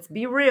right, let's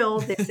be real.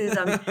 This is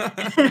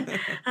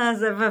I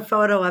have a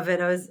photo of it.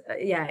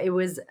 Yeah, it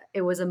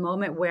was a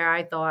moment where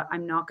I thought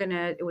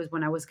it was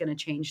when I was gonna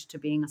change to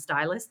being a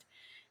stylist.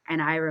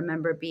 And I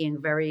remember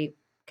being very,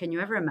 can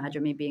you ever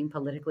imagine me being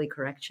politically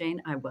correct,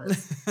 Shane? I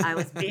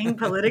was being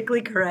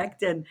politically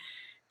correct and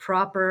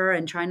proper,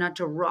 and try not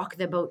to rock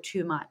the boat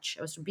too much.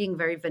 I was being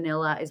very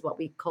vanilla, is what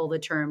we call the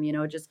term,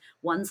 just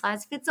one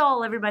size fits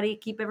all, everybody,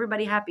 keep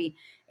everybody happy.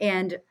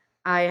 And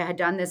I had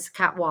done this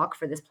catwalk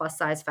for this plus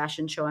size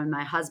fashion show, and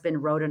my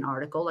husband wrote an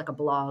article, like a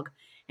blog,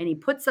 and he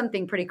put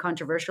something pretty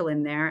controversial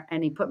in there,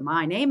 and he put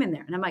my name in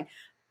there. And I'm like,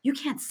 you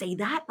can't say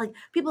that. Like,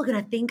 people are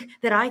going to think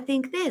that I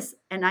think this.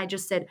 And I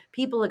just said,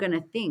 people are going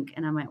to think.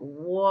 And I'm like,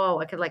 whoa,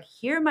 I could like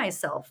hear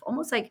myself,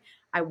 almost like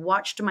I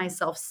watched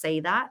myself say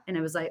that. And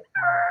it was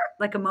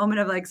like a moment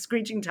of like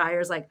screeching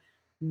tires, like,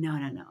 no,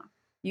 no, no,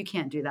 you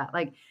can't do that.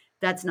 Like,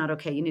 that's not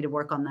okay. You need to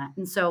work on that.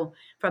 And so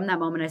from that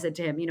moment, I said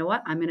to him, you know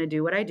what? I'm going to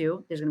do what I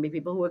do. There's going to be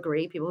people who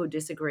agree, people who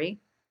disagree.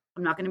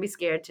 I'm not going to be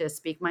scared to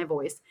speak my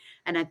voice.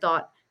 And I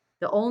thought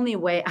the only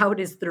way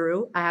out is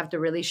through. I have to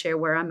really share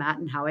where I'm at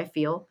and how I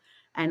feel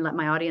and let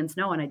my audience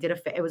know. And I did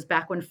it was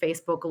back when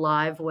Facebook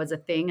Live was a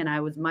thing, and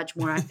I was much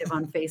more active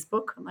on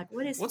Facebook. I'm like,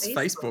 what is What's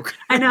Facebook? Facebook?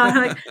 I know.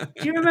 I'm like,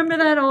 do you remember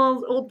that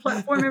old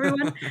platform,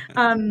 everyone?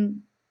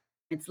 Um,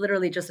 it's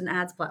literally just an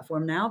ads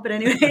platform now. But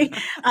anyway,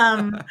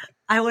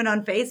 I went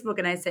on Facebook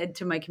and I said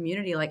to my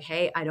community, like,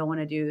 hey, I don't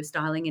want to do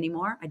styling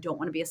anymore. I don't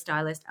want to be a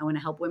stylist. I want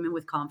to help women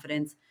with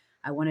confidence.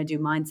 I want to do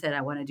mindset.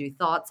 I want to do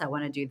thoughts. I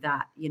want to do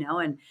that.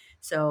 And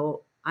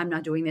so I'm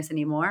not doing this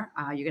anymore.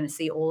 You're going to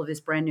see all of this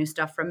brand new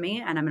stuff from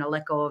me. And I'm going to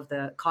let go of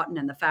the cotton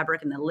and the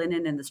fabric and the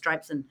linen and the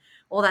stripes and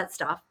all that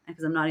stuff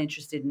because I'm not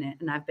interested in it.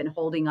 And I've been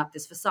holding up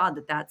this facade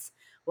that that's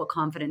what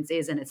confidence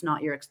is, and it's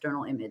not your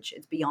external image.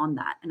 It's beyond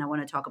that. And I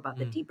want to talk about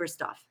the deeper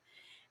stuff.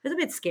 It was a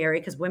bit scary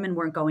because women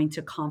weren't going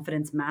to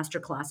confidence master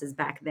classes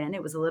back then.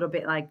 It was a little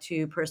bit like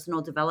to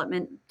personal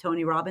development,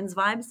 Tony Robbins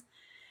vibes.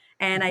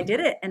 And I did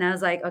it. And I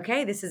was like,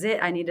 okay, this is it.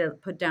 I need to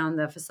put down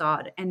the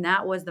facade. And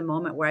that was the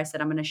moment where I said,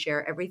 I'm going to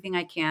share everything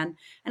I can.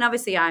 And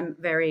obviously, I'm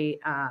very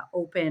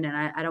open and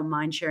I don't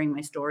mind sharing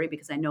my story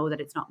because I know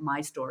that it's not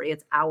my story,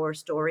 it's our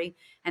story.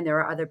 And there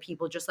are other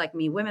people just like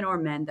me, women or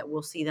men, that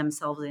will see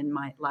themselves in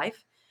my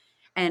life.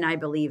 And I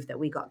believe that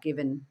we got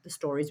given the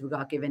stories we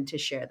got given to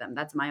share them.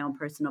 That's my own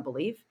personal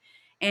belief.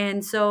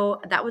 And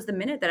so that was the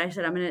minute that I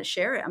said, I'm going to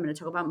share it. I'm going to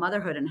talk about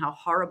motherhood and how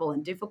horrible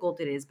and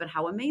difficult it is, but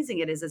how amazing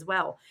it is as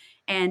well.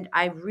 And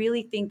I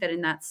really think that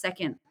in that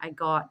second, I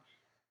got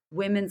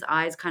women's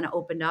eyes kind of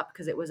opened up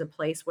because it was a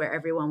place where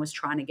everyone was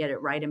trying to get it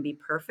right and be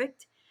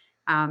perfect.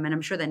 And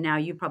I'm sure that now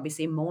you probably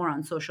see more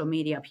on social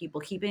media,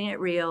 people keeping it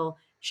real,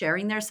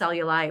 sharing their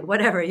cellulite,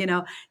 whatever,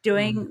 Mm.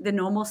 doing the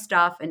normal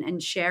stuff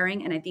and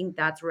sharing. And I think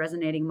that's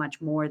resonating much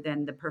more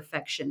than the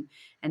perfection.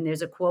 And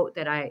there's a quote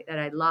that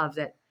I love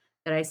that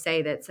I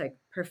say that's like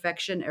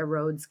perfection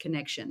erodes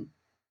connection.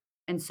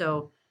 And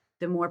so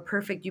the more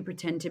perfect you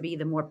pretend to be,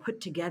 the more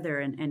put together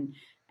and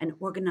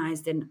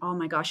organized and oh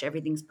my gosh,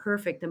 everything's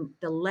perfect,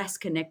 the less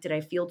connected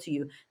I feel to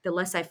you, the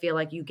less I feel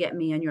like you get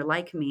me and you're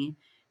like me.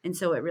 And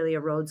so it really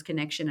erodes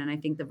connection. And I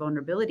think the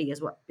vulnerability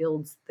is what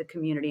builds the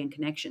community and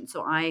connection.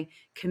 So I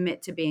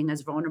commit to being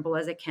as vulnerable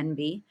as it can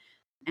be.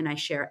 And I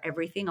share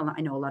everything.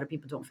 I know a lot of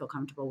people don't feel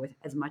comfortable with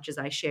as much as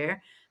I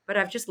share, but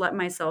I've just let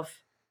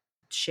myself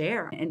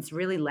share. And it's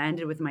really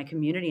landed with my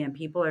community and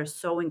people are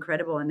so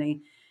incredible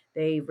and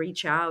they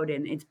reach out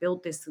and it's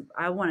built this,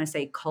 I want to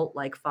say cult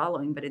like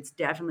following, but it's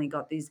definitely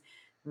got these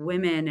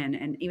women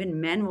and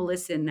even men will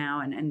listen now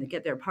and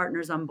get their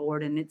partners on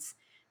board. And it's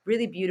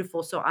really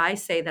beautiful. So I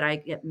say that I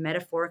get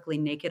metaphorically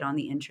naked on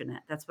the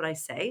internet. That's what I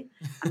say.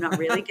 I'm not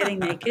really getting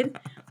naked.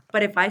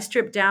 But if I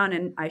strip down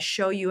and I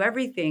show you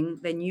everything,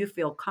 then you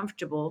feel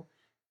comfortable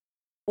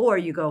or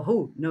you go,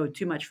 "Oh, no,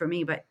 too much for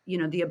me." But,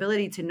 the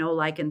ability to know,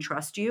 like, and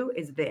trust you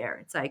is there.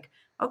 It's like,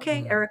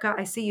 "Okay, Mm. Erica,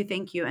 I see you,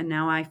 thank you." And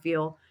now I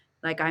feel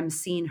like I'm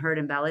seen, heard,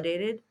 and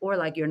validated, or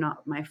like you're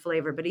not my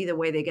flavor. But either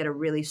way, they get a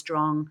really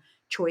strong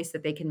choice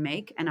that they can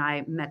make, and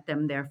I met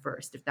them there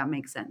first, if that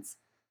makes sense.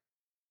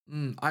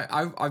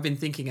 I've been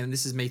thinking, and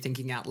this is me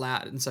thinking out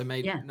loud, and so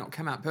may Yeah. not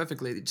come out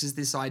perfectly. It's just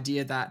this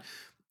idea that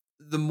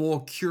the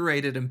more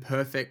curated and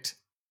perfect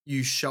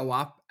you show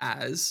up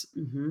as,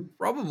 Mhm.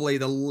 probably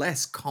the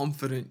less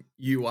confident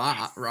you are,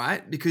 Yes.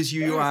 right? Because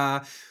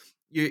Yes.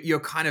 you're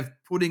kind of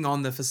putting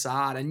on the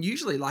facade, and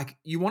usually, like,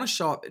 you want to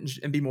show up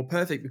and be more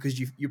perfect because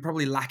you're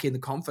probably lacking the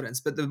confidence.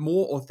 But the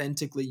more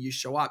authentically you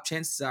show up,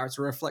 chances are it's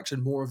a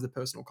reflection more of the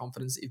personal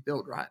confidence that you've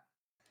built, right?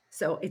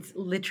 So it's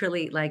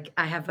literally like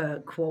I have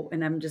a quote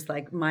and I'm just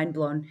like mind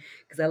blown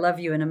because I love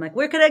you and I'm like,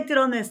 we're connected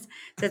on this.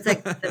 So it's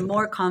like the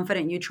more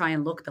confident you try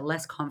and look, the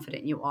less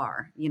confident you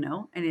are.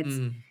 And it's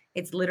Mm.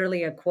 it's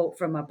literally a quote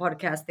from a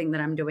podcast thing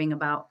that I'm doing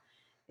about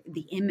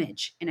the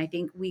image. And I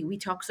think we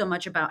talk so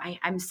much about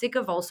I'm sick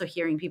of also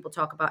hearing people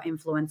talk about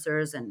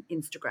influencers and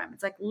Instagram.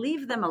 It's like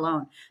leave them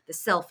alone. The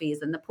selfies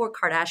and the poor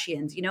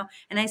Kardashians.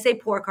 And I say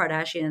poor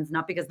Kardashians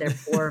not because they're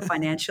poor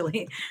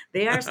financially.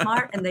 They are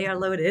smart and they are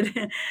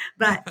loaded.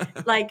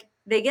 But like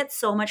they get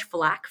so much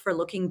flack for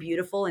looking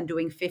beautiful and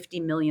doing 50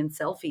 million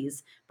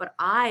selfies. But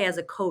I, as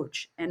a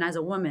coach and as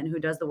a woman who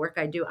does the work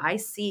I do, I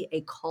see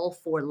a call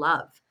for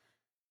love.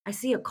 I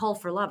see a call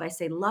for love. I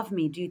say, "Love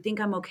me. Do you think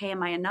I'm okay?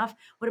 Am I enough?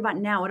 What about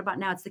now? What about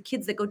now?" It's the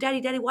kids that go,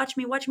 "Daddy, daddy, watch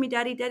me,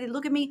 daddy, daddy,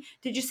 look at me.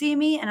 Did you see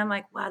me?" And I'm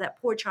like, "Wow, that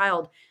poor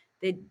child.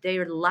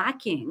 They're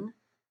lacking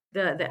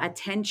the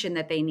attention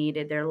that they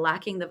needed. They're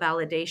lacking the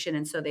validation,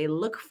 and so they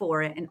look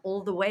for it in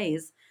all the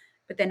ways.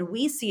 But then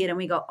we see it and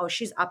we go, "Oh,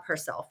 she's up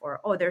herself," or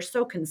 "Oh, they're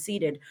so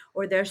conceited,"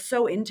 or "They're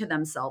so into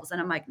themselves."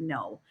 And I'm like,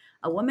 "No,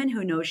 a woman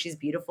who knows she's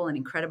beautiful and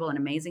incredible and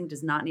amazing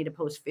does not need to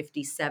post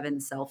 57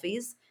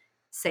 selfies,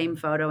 same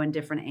photo in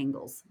different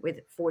angles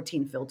with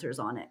 14 filters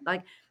on it.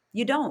 Like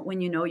you don't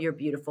when you know you're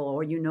beautiful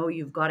or you know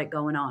you've got it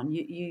going on.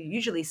 You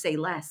usually say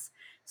less.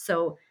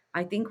 So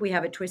I think we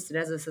have it twisted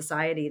as a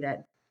society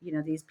that,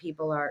 these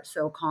people are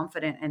so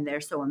confident and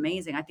they're so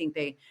amazing. I think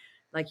they,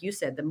 like you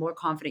said, the more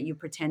confident you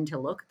pretend to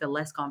look, the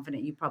less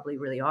confident you probably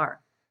really are.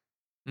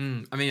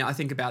 I mean, I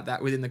think about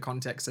that within the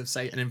context of,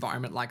 say, an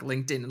environment like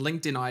LinkedIn. And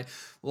LinkedIn, I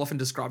will often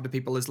describe to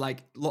people as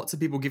like lots of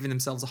people giving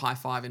themselves a high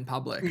five in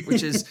public,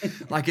 which is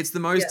like it's the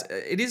Yeah. most.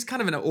 It is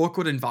kind of an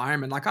awkward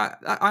environment. Like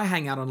I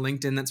hang out on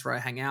LinkedIn. That's where I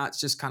hang out. It's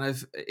just kind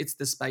of it's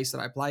the space that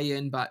I play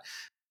in. But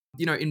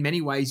in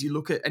many ways you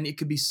look at and it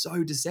can be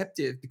so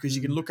deceptive because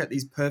you can look at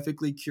these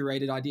perfectly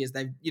curated ideas.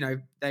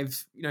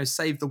 They've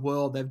saved the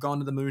world. They've gone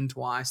to the moon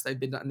twice. They've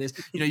been done this.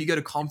 You go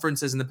to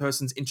conferences and the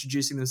person's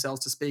introducing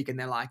themselves to speak and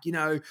they're like,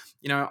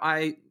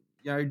 I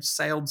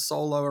sailed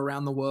solo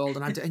around the world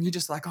and you're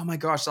just like, oh my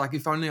gosh, like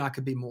if only I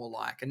could be more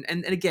like.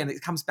 And again,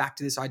 it comes back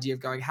to this idea of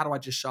going, how do I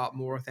just show up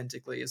more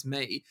authentically as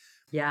me?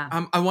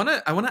 Yeah. I want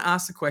to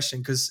ask the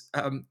question because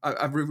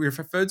I've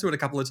referred to it a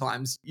couple of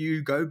times.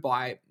 You go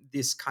by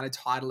this kind of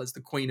title as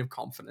the Queen of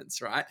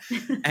Confidence, right?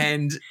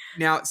 And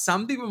now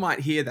some people might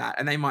hear that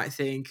and they might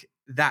think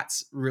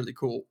that's really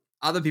cool.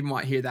 Other people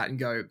might hear that and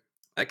go,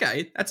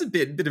 okay, that's a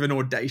bit of an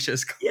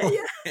audacious Yeah,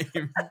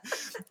 claim.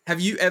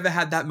 Have you ever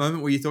had that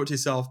moment where you thought to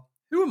yourself,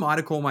 who am I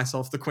to call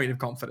myself the Queen of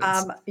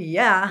Confidence?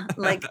 Yeah,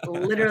 like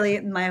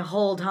literally my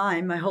whole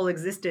time, my whole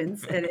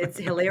existence, and it's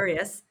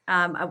hilarious.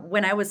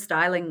 When I was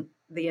styling,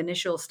 the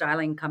initial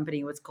styling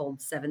company was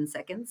called 7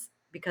 Seconds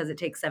because it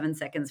takes 7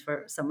 seconds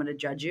for someone to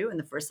judge you. In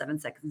the first 7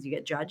 seconds, you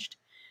get judged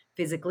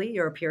physically,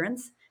 your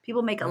appearance.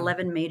 People make Wow.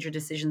 11 major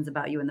decisions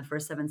about you in the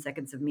first 7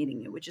 seconds of meeting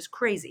you, which is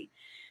crazy.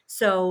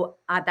 So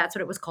that's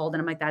what it was called.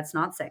 And I'm like, that's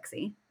not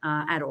sexy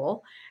at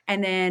all.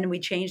 And then we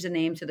changed the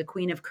name to the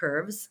Queen of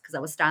Curves because I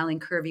was styling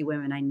curvy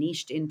women. I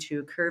niched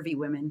into curvy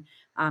women,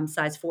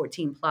 size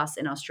 14 plus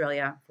in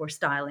Australia for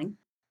styling.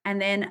 And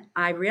then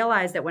I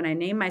realized that when I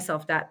named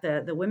myself that,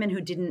 the women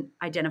who didn't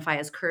identify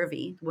as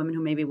curvy, the women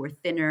who maybe were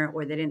thinner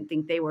or they didn't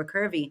think they were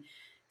curvy,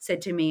 said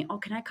to me, "Oh,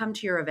 can I come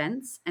to your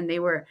events?" And they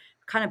were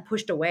kind of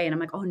pushed away. And I'm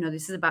like, "Oh no,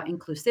 this is about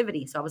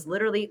inclusivity." So I was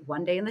literally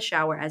one day in the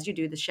shower, as you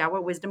do, the shower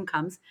wisdom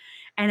comes.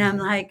 And I'm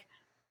like,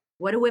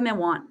 what do women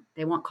want?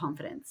 They want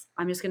confidence.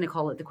 I'm just going to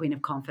call it the Queen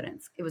of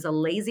Confidence. It was a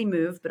lazy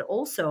move, but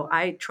also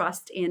I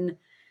trust in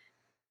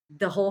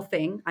the whole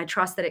thing. I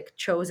trust that it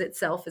chose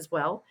itself as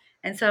well.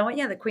 And so I went,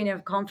 yeah, the Queen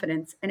of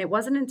Confidence. And it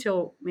wasn't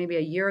until maybe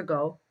a year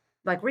ago,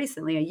 like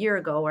recently, a year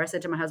ago, where I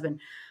said to my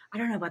husband, I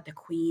don't know about the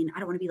Queen. I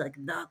don't want to be like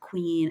the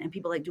Queen. And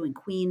people like doing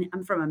Queen.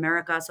 I'm from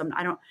America, so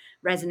I don't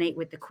resonate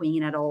with the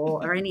Queen at all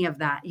or any of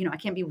that. I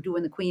can't be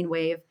doing the Queen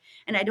wave.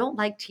 And I don't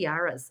like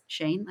tiaras,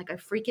 Shane. Like I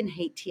freaking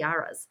hate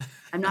tiaras.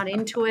 I'm not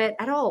into it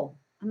at all.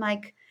 I'm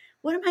like,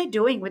 what am I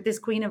doing with this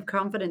Queen of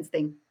Confidence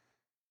thing?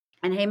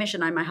 And Hamish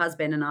and I, my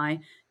husband and I,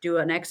 do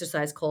an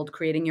exercise called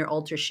creating your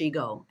alter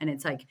ego. And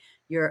it's like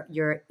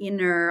your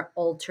inner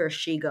alter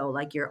ego,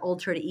 like your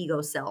altered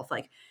ego self,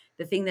 like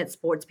the thing that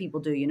sports people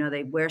do.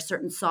 They wear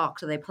certain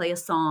socks or they play a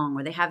song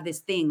or they have this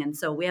thing. And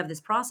so we have this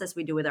process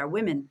we do with our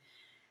women.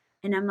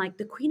 And I'm like,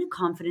 the Queen of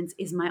Confidence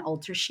is my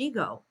alter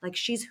ego. Like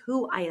she's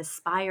who I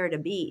aspire to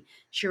be.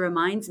 She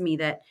reminds me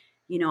that,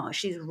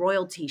 she's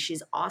royalty.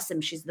 She's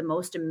awesome. She's the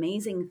most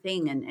amazing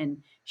thing.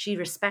 And she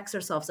respects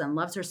herself and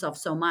loves herself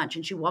so much.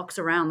 And she walks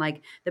around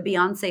like the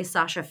Beyonce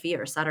Sasha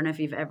Fierce. I don't know if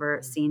you've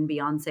ever seen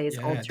Beyonce's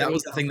Yeah, alter that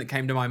was the ego. thing that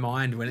came to my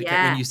mind when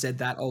Yeah. you said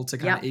that alter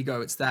kind of Yep.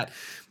 ego. It's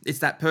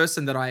that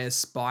person that I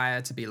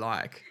aspire to be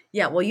like.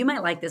 Yeah, well, you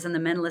might like this, and the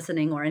men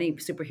listening or any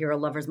superhero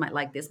lovers might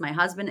like this. My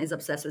husband is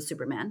obsessed with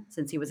Superman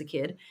since he was a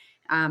kid,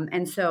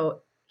 and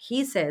so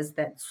he says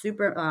that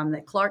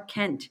that Clark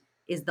Kent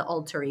is the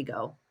alter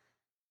ego.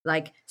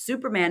 Like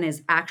Superman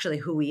is actually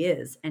who he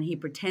is, and he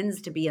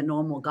pretends to be a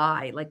normal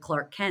guy like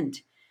Clark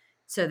Kent,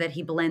 so that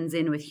he blends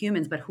in with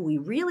humans. But who he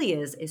really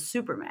is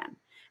Superman.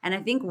 And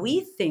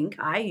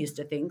I used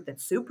to think that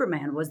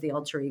Superman was the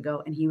alter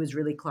ego and he was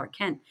really Clark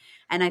Kent.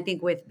 And I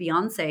think with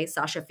Beyonce,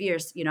 Sasha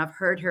Fierce, I've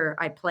heard her,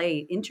 I play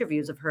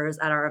interviews of hers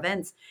at our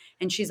events,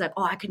 and she's like,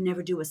 oh, I could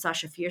never do what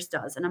Sasha Fierce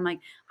does. And I'm like,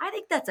 I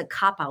think that's a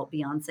cop out,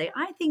 Beyonce.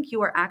 I think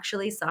you are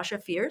actually Sasha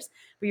Fierce,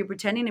 but you're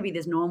pretending to be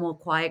this normal,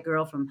 quiet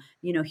girl from,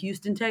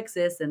 Houston,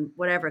 Texas, and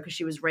whatever, because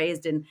she was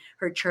raised in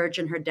her church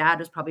and her dad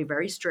was probably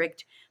very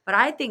strict. But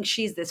I think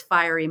she's this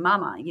fiery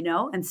mama,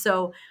 And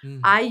so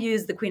Mm. I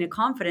use the Queen of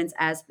Confidence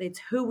as it's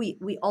who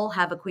we all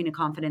have a Queen of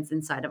Confidence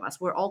inside of us.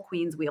 We're all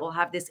queens. We all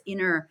have this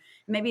inner,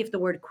 maybe if the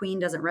word queen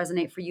doesn't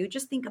resonate for you,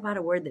 just think about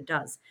a word that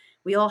does.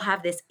 We all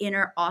have this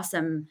inner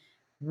awesome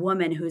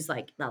woman who's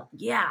like, well,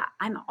 yeah,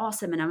 I'm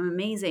awesome and I'm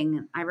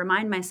amazing. I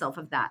remind myself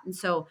of that. And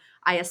so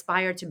I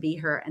aspire to be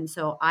her. And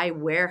so I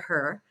wear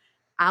her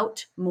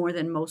out more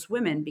than most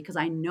women because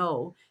I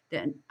know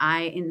that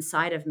I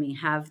inside of me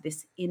have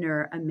this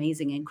inner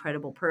amazing,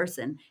 incredible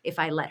person if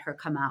I let her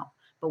come out.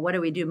 But what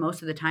do we do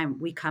most of the time?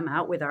 We come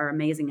out with our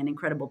amazing and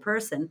incredible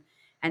person.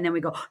 And then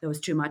we go, that was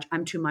too much.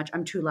 I'm too much.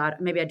 I'm too loud.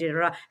 Maybe I did it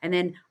wrong. And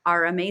then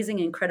our amazing,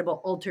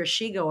 incredible alter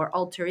ego or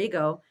alter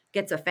ego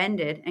gets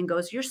offended and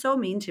goes, you're so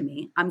mean to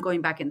me. I'm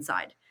going back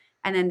inside.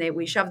 And then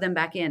we shove them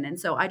back in. And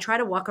so I try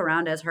to walk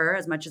around as her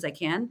as much as I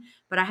can.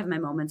 But I have my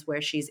moments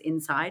where she's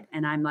inside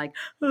and I'm like,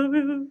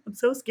 oh, I'm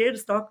so scared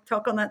to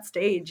talk on that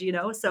stage,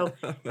 So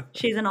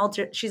she's an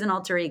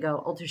alter ego,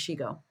 alter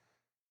ego.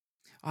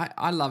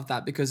 I love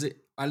that because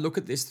I look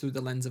at this through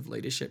the lens of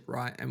leadership,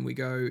 right? And we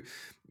go,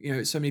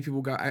 so many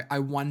people go, I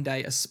one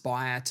day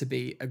aspire to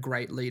be a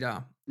great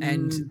leader.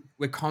 And Mm,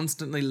 we're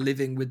constantly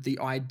living with the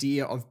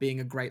idea of being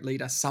a great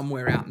leader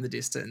somewhere out in the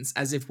distance,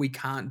 as if we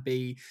can't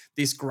be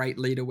this great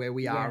leader where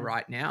we are yeah.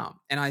 right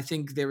now. And I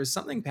think there is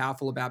something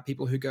powerful about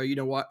people who go, you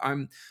know what,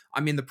 I'm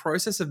in the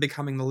process of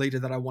becoming the leader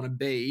that I want to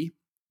be,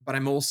 but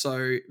I'm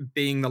also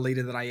being the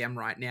leader that I am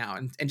right now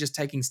and just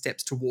taking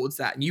steps towards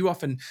that. And you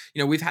often,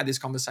 we've had this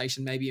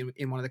conversation maybe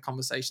in one of the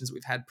conversations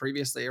we've had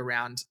previously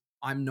around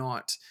I'm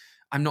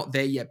not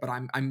there yet, but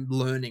I'm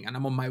learning and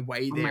I'm on my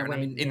way On my there and I'm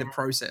way. in Yeah. the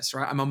process,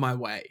 right? I'm on my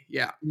way.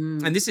 Yeah.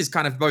 Mm. And this is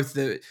kind of both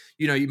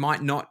you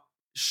might not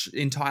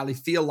entirely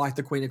feel like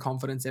the queen of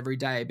confidence every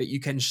day, but you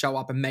can show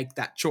up and make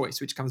that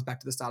choice, which comes back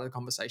to the start of the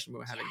conversation we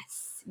were having.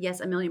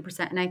 Yes,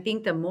 1,000,000%. And I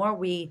think the more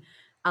we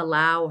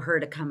allow her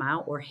to come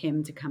out or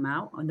him to come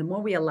out, and the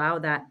more we allow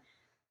that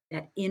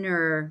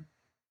inner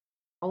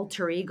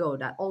alter ego,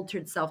 that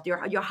altered self,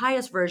 your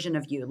highest version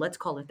of you, let's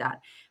call it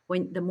that.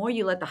 When the more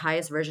you let the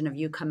highest version of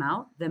you come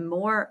out, the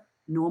more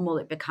normal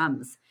it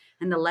becomes.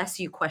 And the less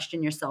you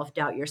question yourself,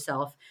 doubt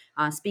yourself,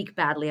 speak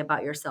badly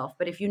about yourself.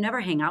 But if you never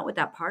hang out with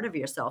that part of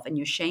yourself and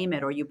you shame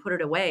it or you put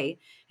it away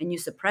and you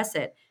suppress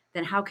it,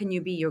 then how can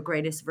you be your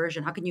greatest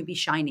version? How can you be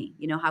shiny?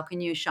 How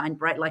can you shine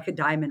bright like a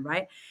diamond,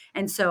 right?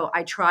 And so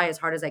I try as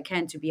hard as I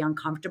can to be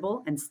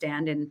uncomfortable and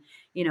stand in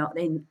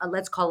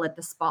let's call it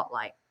the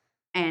spotlight.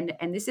 And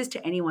this is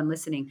to anyone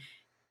listening.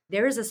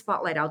 There is a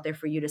spotlight out there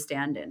for you to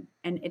stand in.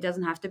 And it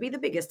doesn't have to be the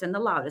biggest and the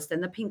loudest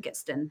and the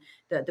pinkest and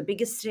the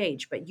biggest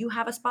stage, but you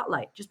have a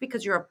spotlight. Just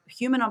because you're a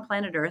human on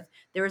planet Earth,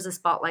 there is a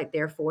spotlight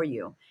there for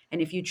you.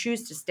 And if you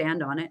choose to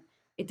stand on it,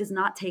 it does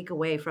not take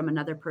away from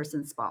another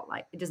person's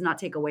spotlight. It does not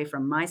take away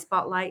from my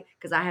spotlight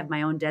because I have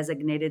my own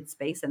designated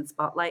space and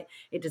spotlight.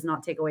 It does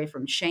not take away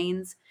from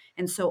Shane's.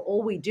 And so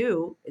all we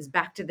do is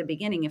back to the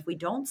beginning. If we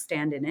don't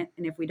stand in it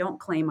and if we don't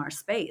claim our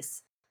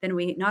space, then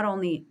we not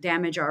only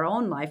damage our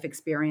own life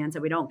experience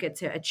and we don't get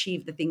to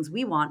achieve the things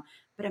we want,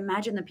 but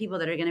imagine the people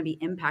that are going to be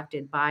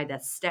impacted by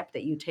that step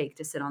that you take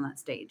to sit on that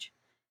stage.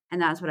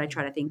 And that's what I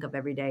try to think of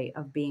every day,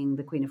 of being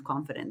the queen of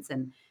confidence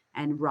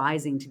and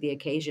rising to the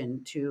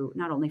occasion, to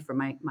not only for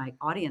my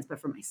audience,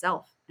 but for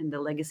myself and the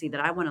legacy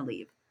that I want to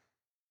leave.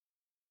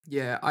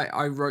 Yeah,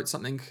 I wrote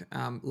something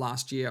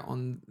last year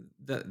on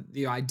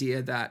the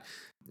idea that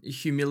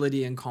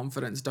humility and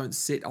confidence don't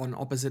sit on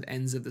opposite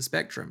ends of the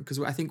spectrum, because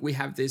I think we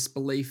have this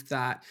belief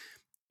that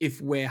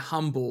if we're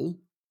humble,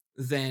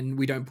 then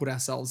we don't put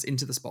ourselves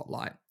into the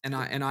spotlight. And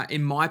I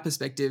in my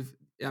perspective,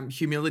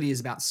 humility is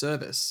about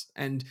service.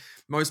 And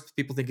most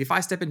people think if I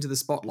step into the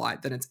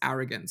spotlight, then it's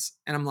arrogance.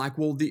 And I'm like,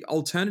 well, the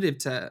alternative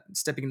to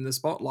stepping into the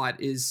spotlight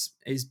is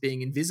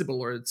being invisible,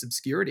 or it's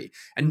obscurity,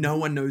 and no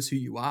one knows who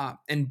you are.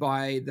 And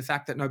by the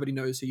fact that nobody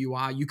knows who you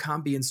are, you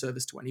can't be in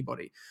service to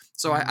anybody.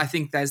 So I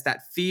think there's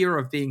that fear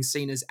of being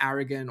seen as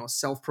arrogant or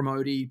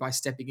self-promoting by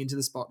stepping into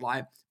the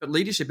spotlight. But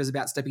leadership is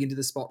about stepping into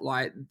the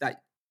spotlight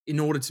that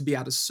in order to be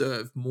able to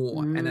serve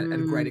more and at a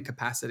greater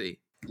capacity.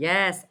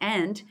 Yes.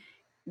 And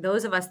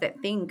those of us that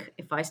think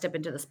if I step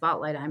into the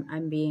spotlight,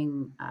 I'm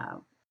being,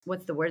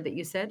 what's the word that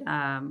you said?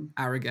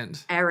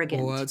 Arrogant.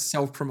 Arrogant. Or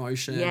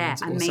self-promotion. Yeah,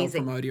 or amazing.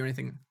 self-promoting or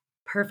anything.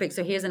 Perfect.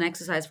 So here's an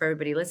exercise for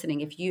everybody listening.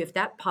 If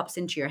that pops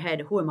into your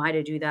head, who am I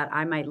to do that?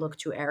 I might look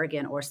too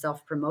arrogant or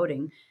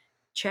self-promoting.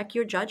 Check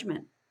your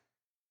judgment.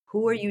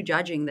 Who are you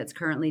judging that's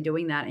currently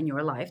doing that in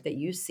your life that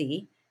you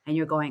see and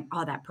you're going,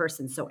 oh, that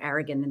person's so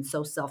arrogant and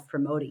so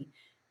self-promoting.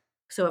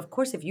 So of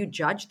course, if you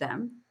judge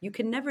them, you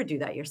can never do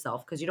that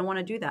yourself because you don't want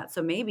to do that.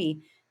 So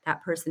maybe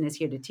that person is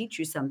here to teach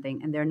you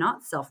something and they're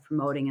not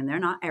self-promoting and they're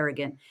not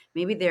arrogant.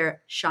 Maybe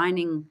they're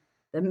shining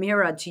the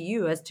mirror to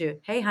you as to,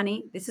 hey,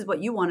 honey, this is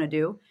what you want to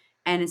do.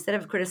 And instead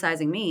of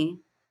criticizing me,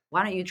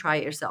 why don't you try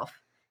it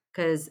yourself?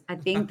 Because I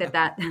think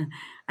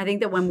I think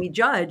that when we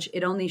judge,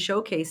 it only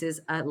showcases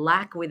a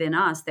lack within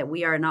us that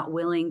we are not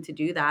willing to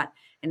do that.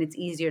 And it's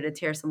easier to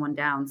tear someone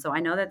down. So I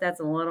know that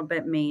that's a little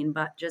bit mean,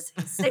 but just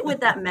sit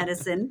with that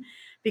medicine,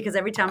 because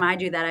every time I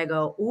do that, I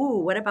go, ooh,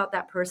 what about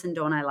that person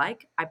don't I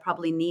like? I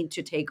probably need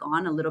to take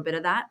on a little bit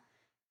of that.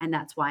 And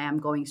that's why I'm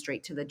going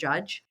straight to the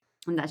judge.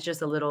 And that's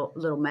just a little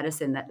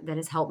medicine that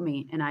has helped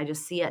me. And I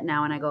just see it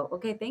now and I go,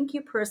 okay, thank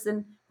you,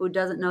 person who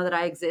doesn't know that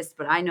I exist,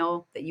 but I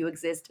know that you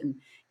exist and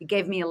you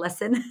gave me a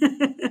lesson.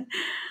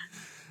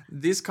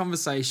 This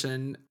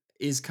conversation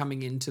is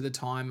coming into the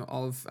time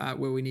of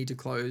where we need to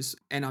close.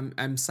 And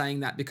I'm saying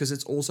that because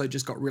it's also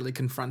just got really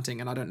confronting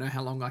and I don't know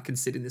how long I can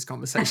sit in this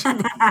conversation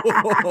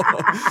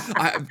before.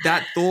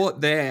 That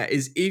thought there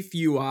is, if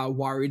you are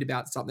worried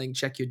about something,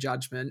 check your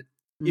judgment.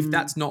 If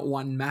that's not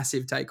one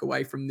massive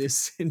takeaway from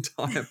this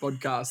entire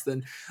podcast,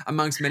 then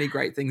amongst many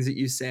great things that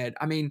you said,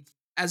 I mean,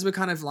 as we're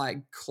kind of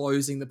like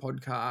closing the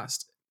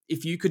podcast,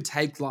 if you could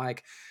take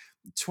like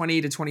 20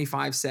 to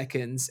 25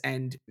 seconds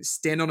and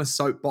stand on a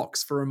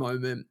soapbox for a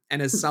moment,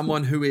 and as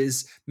someone who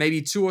is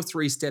maybe 2 or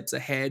 3 steps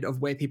ahead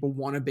of where people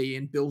want to be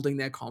in building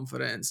their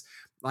confidence,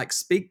 like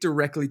speak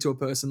directly to a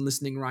person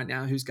listening right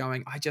now who's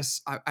going,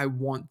 I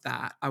want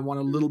that. I want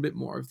a little bit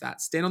more of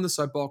that. Stand on the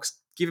soapbox,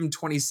 give them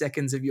 20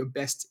 seconds of your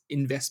best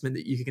investment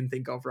that you can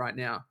think of right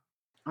now.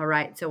 All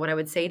right. So what I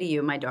would say to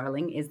you, my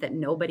darling, is that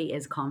nobody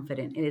is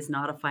confident. It is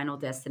not a final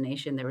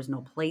destination. There is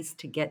no place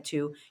to get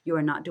to. You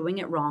are not doing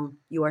it wrong.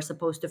 You are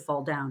supposed to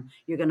fall down.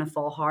 You're going to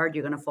fall hard.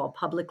 You're going to fall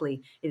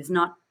publicly. It is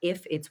not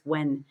if, it's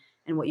when.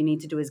 And what you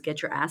need to do is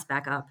get your ass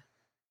back up.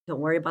 Don't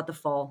worry about the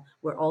fall.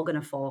 We're all going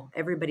to fall.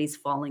 Everybody's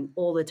falling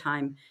all the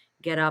time.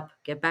 Get up,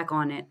 get back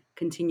on it.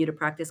 Continue to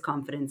practice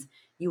confidence.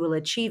 You will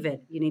achieve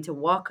it. You need to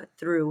walk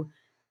through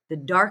the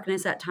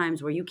darkness at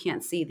times where you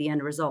can't see the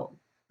end result,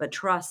 but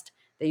trust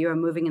that you are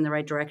moving in the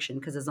right direction,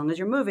 because as long as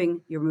you're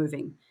moving,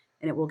 and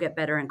it will get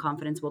better and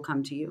confidence will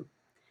come to you.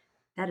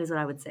 That is what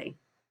I would say.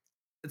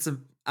 It's a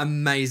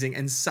Amazing,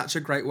 and such a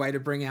great way to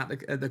bring out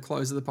the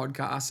close of the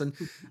podcast.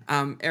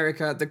 And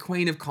Erica, the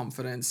Queen of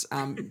Confidence,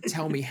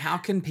 tell me, how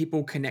can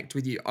people connect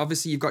with you?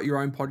 Obviously, you've got your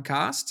own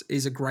podcast,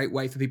 is a great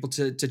way for people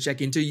to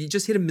check into. You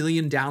just hit 1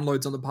 million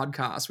downloads on the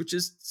podcast, which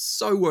is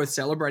so worth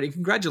celebrating.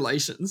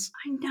 Congratulations.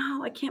 I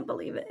know, I can't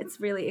believe it. It's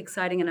really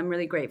exciting, and I'm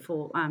really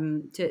grateful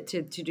to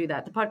do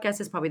that. The podcast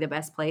is probably the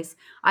best place.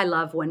 I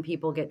love when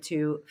people get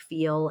to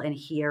feel and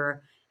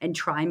hear and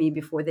try me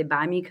before they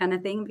buy me, kind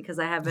of thing, because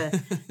I have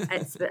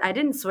I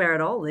didn't swear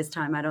at all this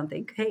time, I don't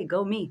think. Hey,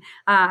 go me.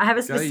 I have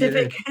a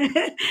specific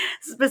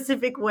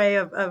specific way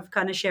of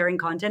kind of sharing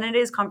content. It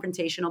is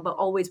confrontational, but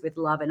always with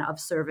love and of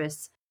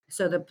service.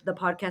 So the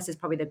podcast is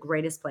probably the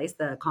greatest place,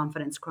 the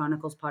Confidence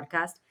Chronicles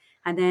podcast.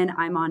 And then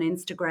I'm on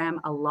Instagram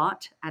a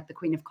lot at the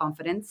Queen of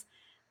Confidence,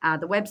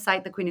 the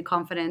website, the Queen of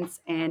Confidence,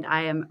 and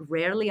I am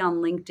rarely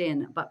on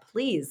LinkedIn. But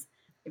please,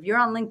 if you're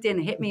on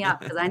LinkedIn, hit me up,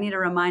 because I need a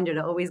reminder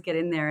to always get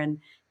in there and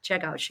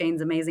check out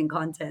Shane's amazing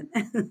content.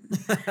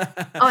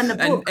 Oh, and the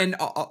book. And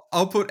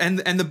I'll put and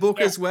the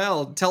book as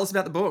well. Tell us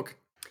about the book.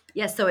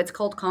 Yes, so it's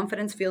called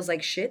Confidence Feels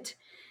Like Shit.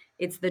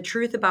 It's the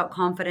truth about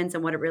confidence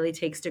and what it really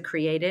takes to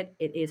create it.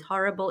 It is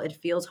horrible. It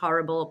feels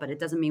horrible, but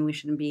it doesn't mean we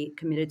shouldn't be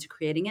committed to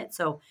creating it.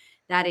 So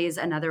that is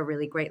another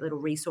really great little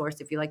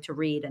resource if you like to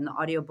read, and the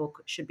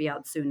audiobook should be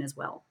out soon as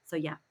well. So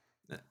yeah.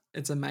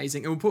 It's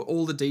amazing. And we'll put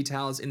all the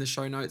details in the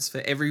show notes for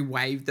every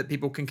way that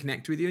people can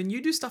connect with you. And you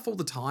do stuff all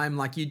the time.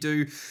 Like you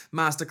do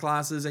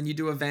masterclasses and you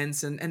do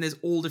events, and there's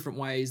all different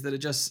ways that are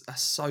just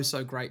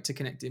so great to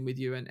connect in with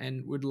you,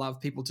 and would love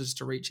people just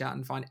to reach out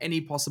and find any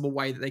possible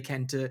way that they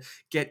can to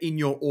get in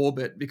your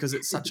orbit, because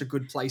it's such a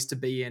good place to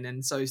be in.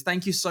 And so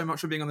thank you so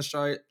much for being on the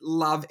show.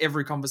 Love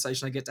every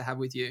conversation I get to have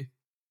with you.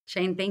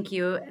 Shane, thank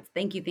you.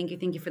 Thank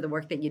you for the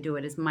work that you do.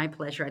 It is my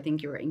pleasure. I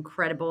think you're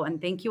incredible.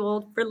 And thank you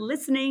all for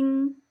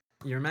listening.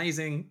 You're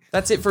amazing.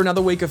 That's it for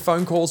another week of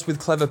Phone Calls with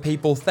Clever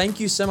People.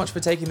 Thank you so much for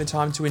taking the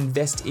time to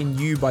invest in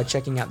you by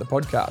checking out the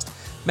podcast.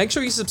 Make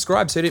sure you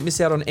subscribe so you don't miss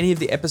out on any of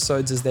the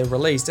episodes as they're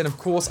released. And of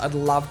course, I'd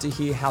love to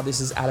hear how this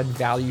has added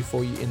value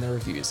for you in the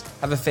reviews.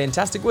 Have a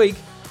fantastic week.